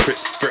turn your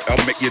crisp fritter.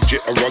 Make your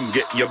jitter run,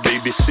 get your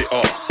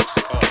babysitter.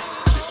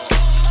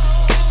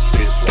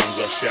 This one's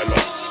a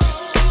sheller.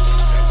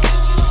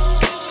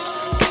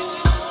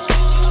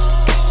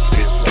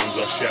 This one's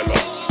a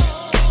sheller.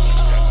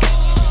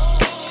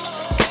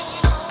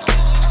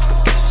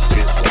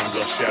 This one's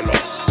a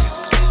sheller.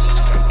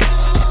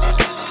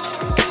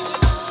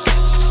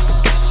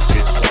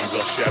 This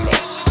one's a sheller.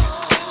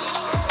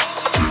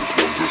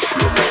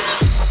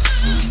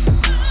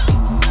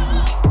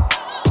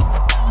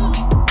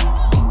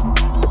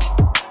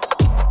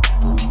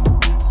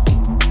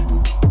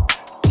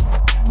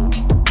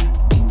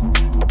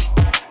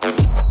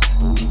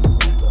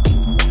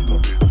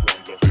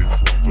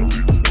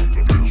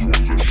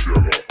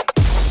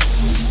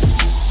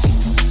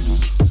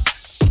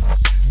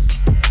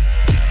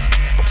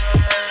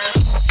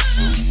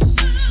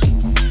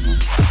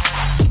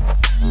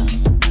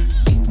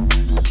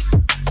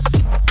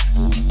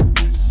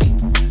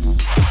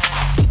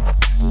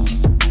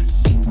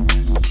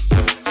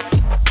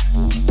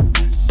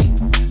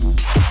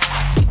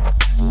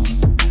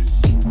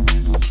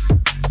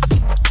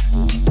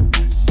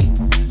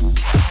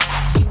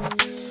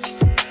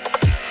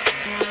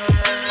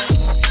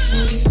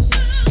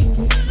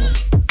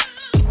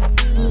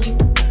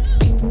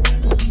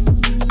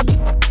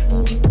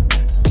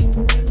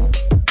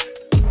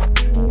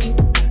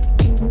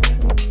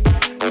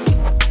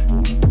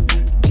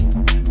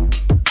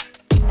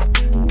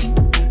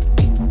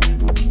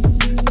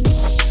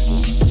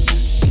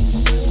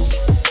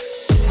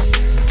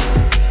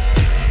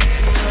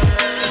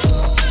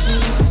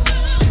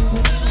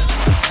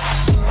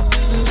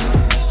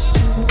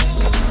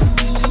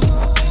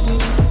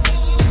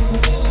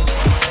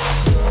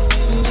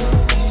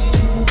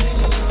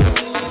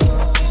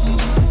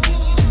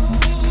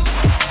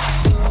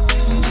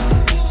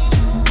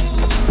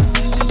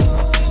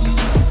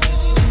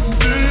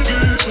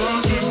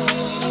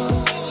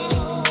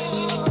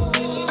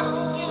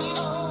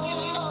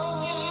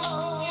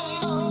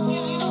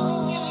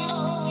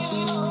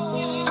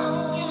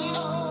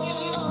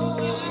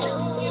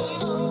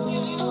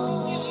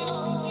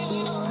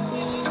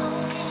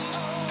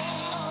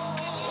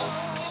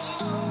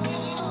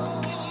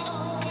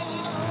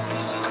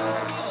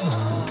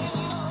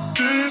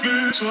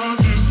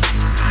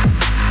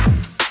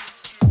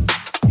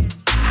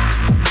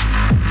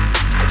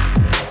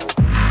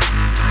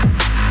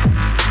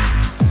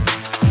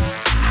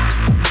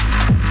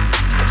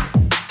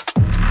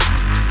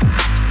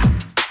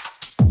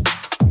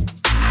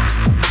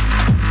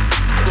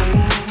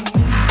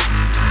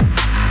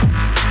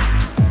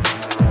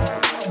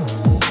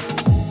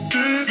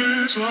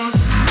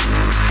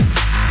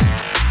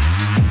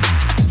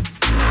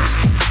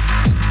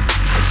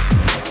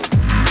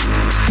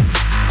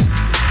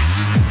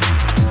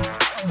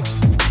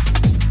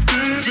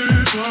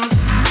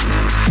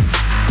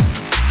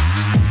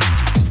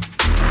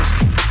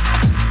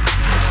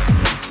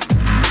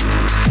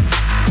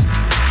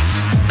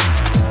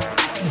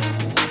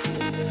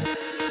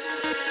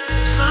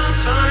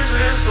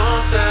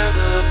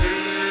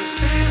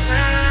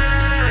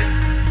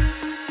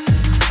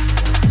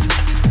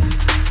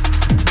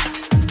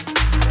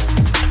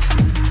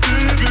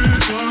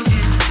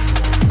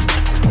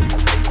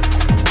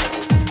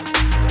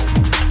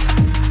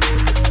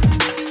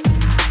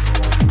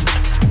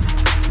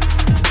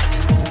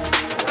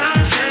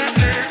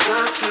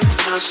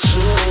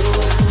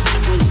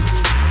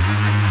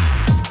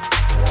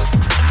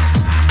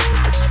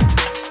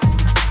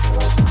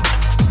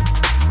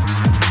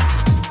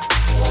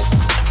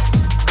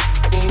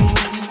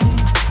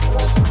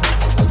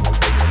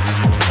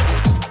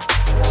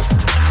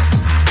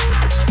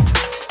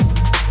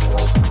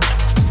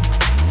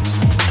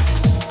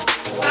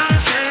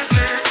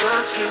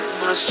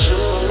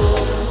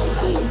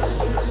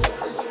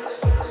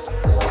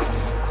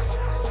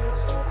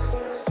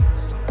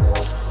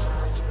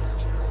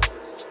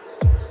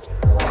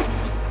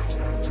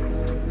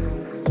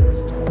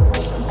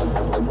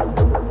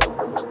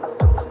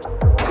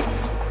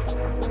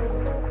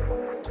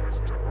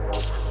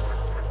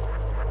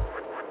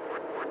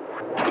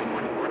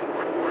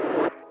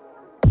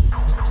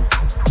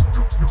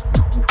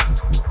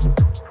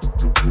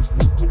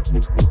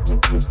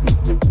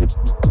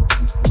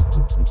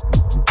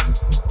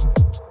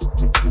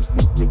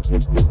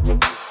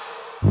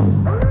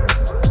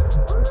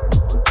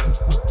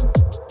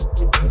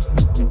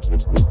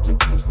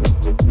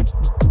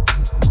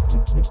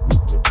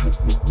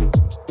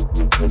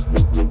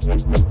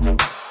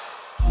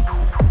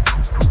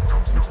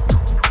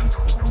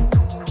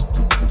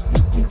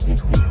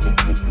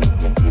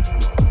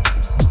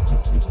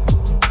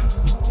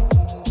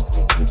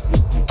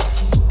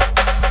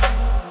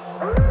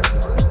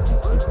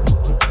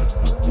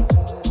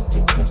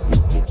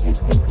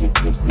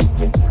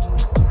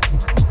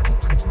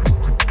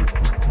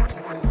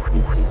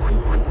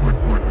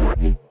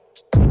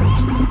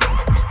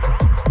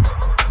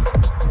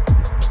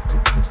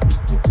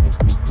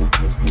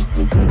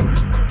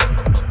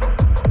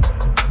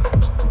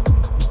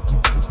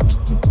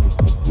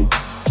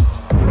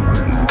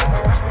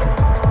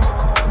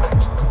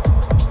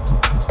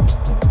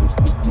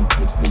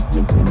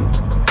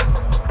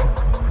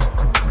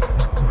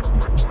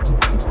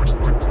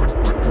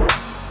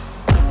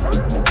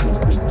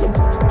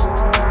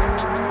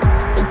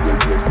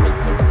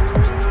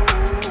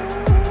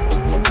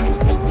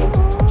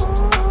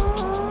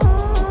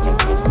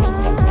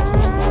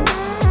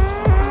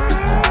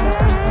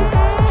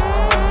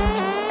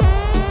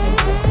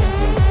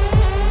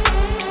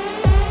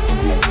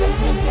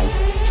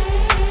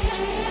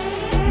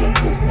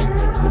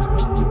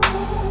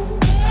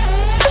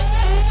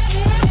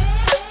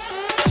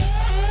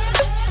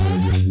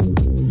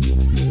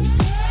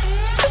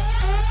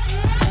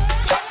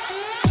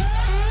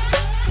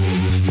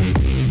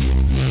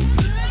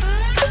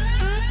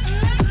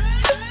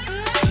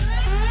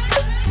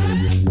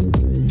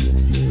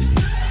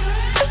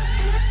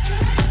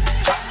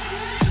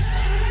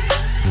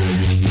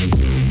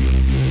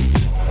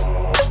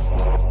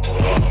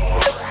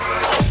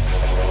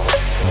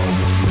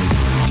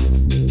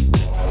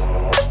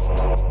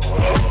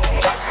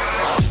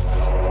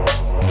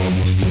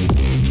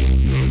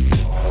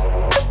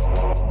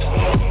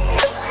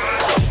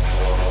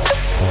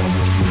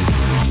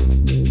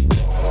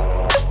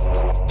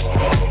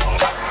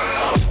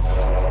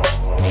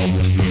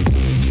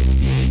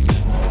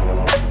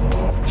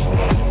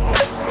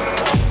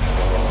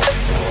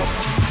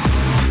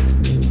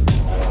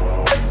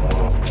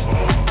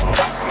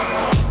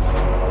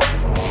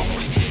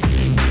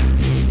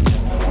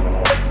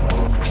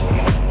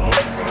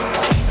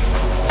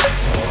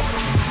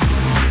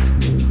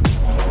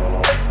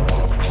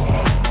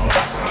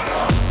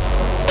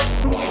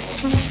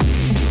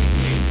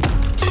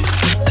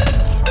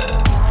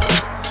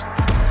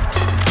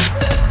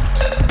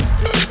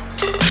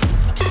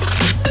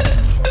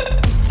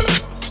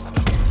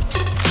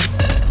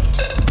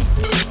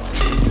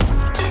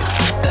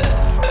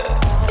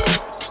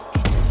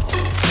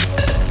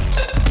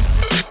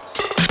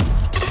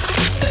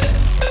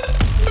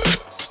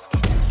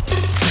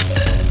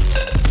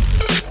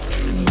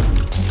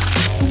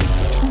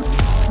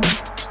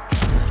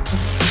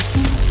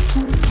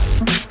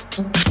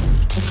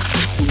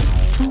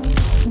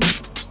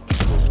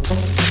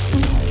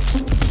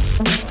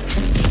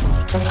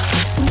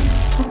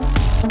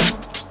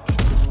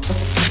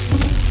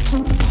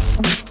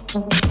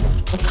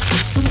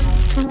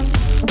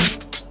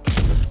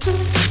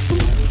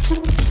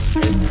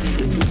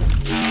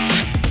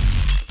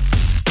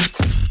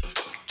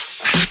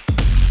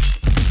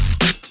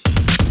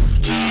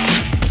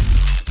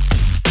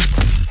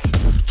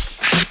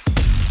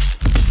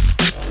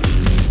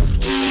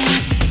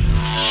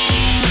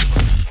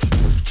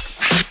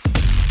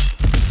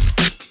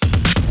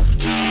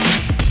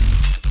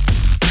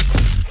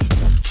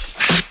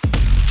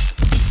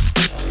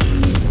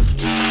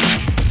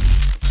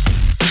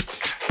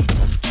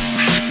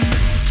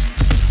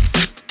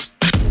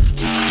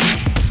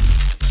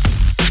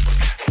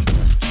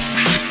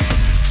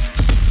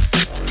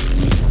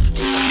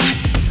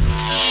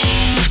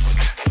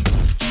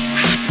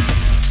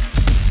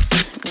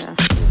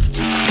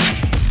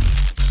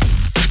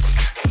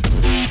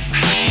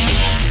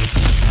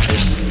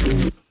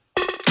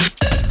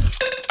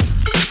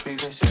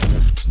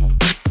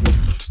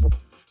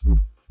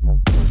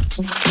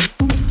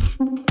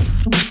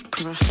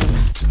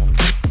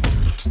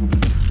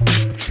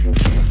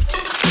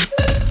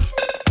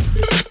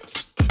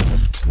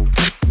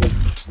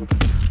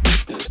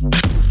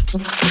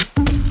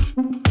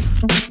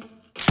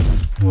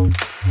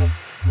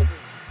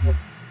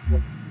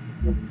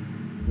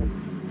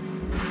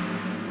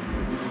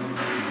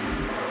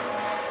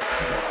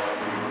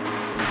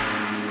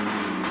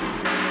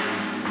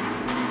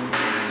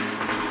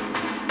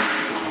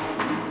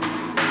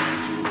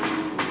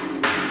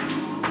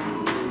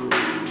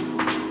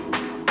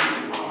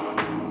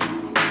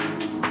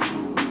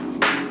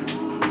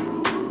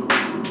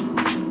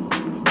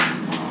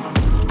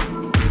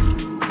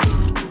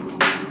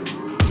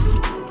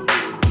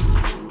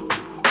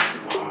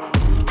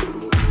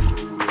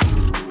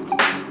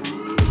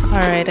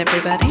 Alright,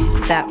 everybody,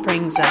 that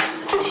brings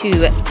us to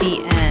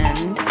the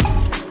end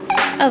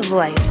of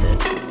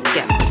Lysis'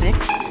 guest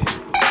mix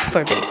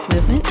for Bass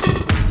Movement.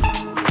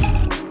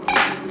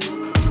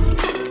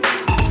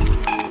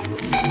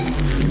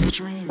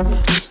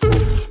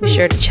 Be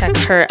sure to check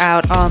her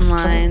out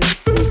online.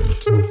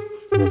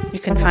 You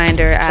can find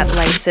her at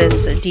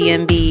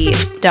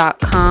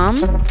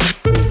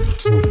lysisdmb.com.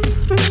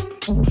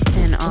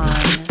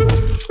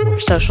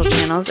 social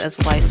channels as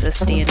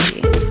Lysis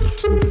D&B.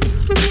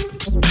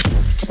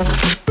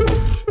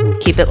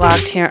 Keep it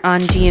locked here on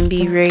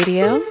DMB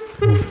Radio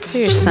for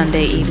your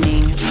Sunday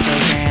evening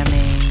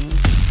programming.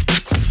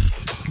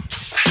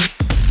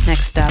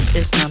 Next up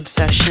is Numb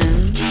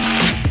Sessions,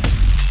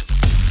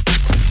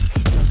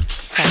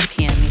 5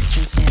 p.m.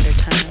 Eastern Standard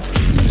Time.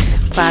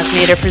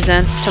 Plasmator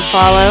presents To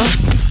Follow,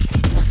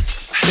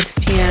 6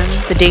 p.m.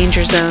 The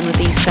Danger Zone with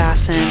the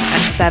Assassin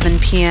at 7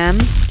 p.m.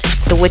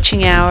 The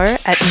Witching Hour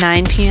at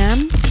 9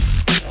 p.m.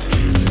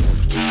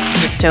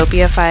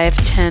 Dystopia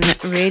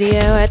 510 Radio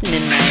at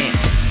midnight.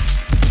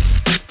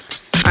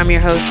 I'm your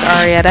host,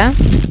 Arietta.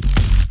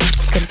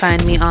 You can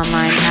find me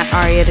online at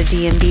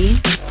AriettaDMB,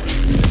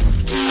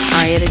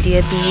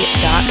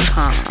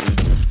 AriettaDMB.com.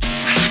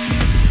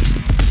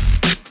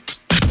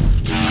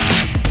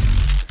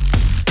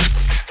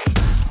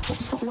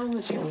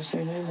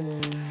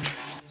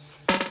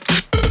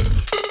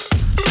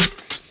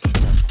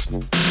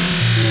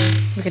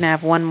 We're going to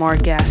have one more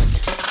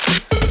guest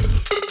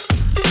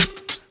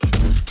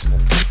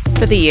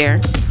for the year.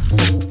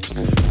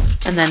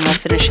 And then we'll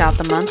finish out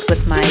the month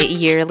with my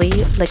yearly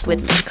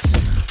liquid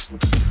mix.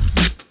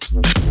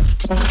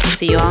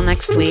 See you all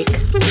next week.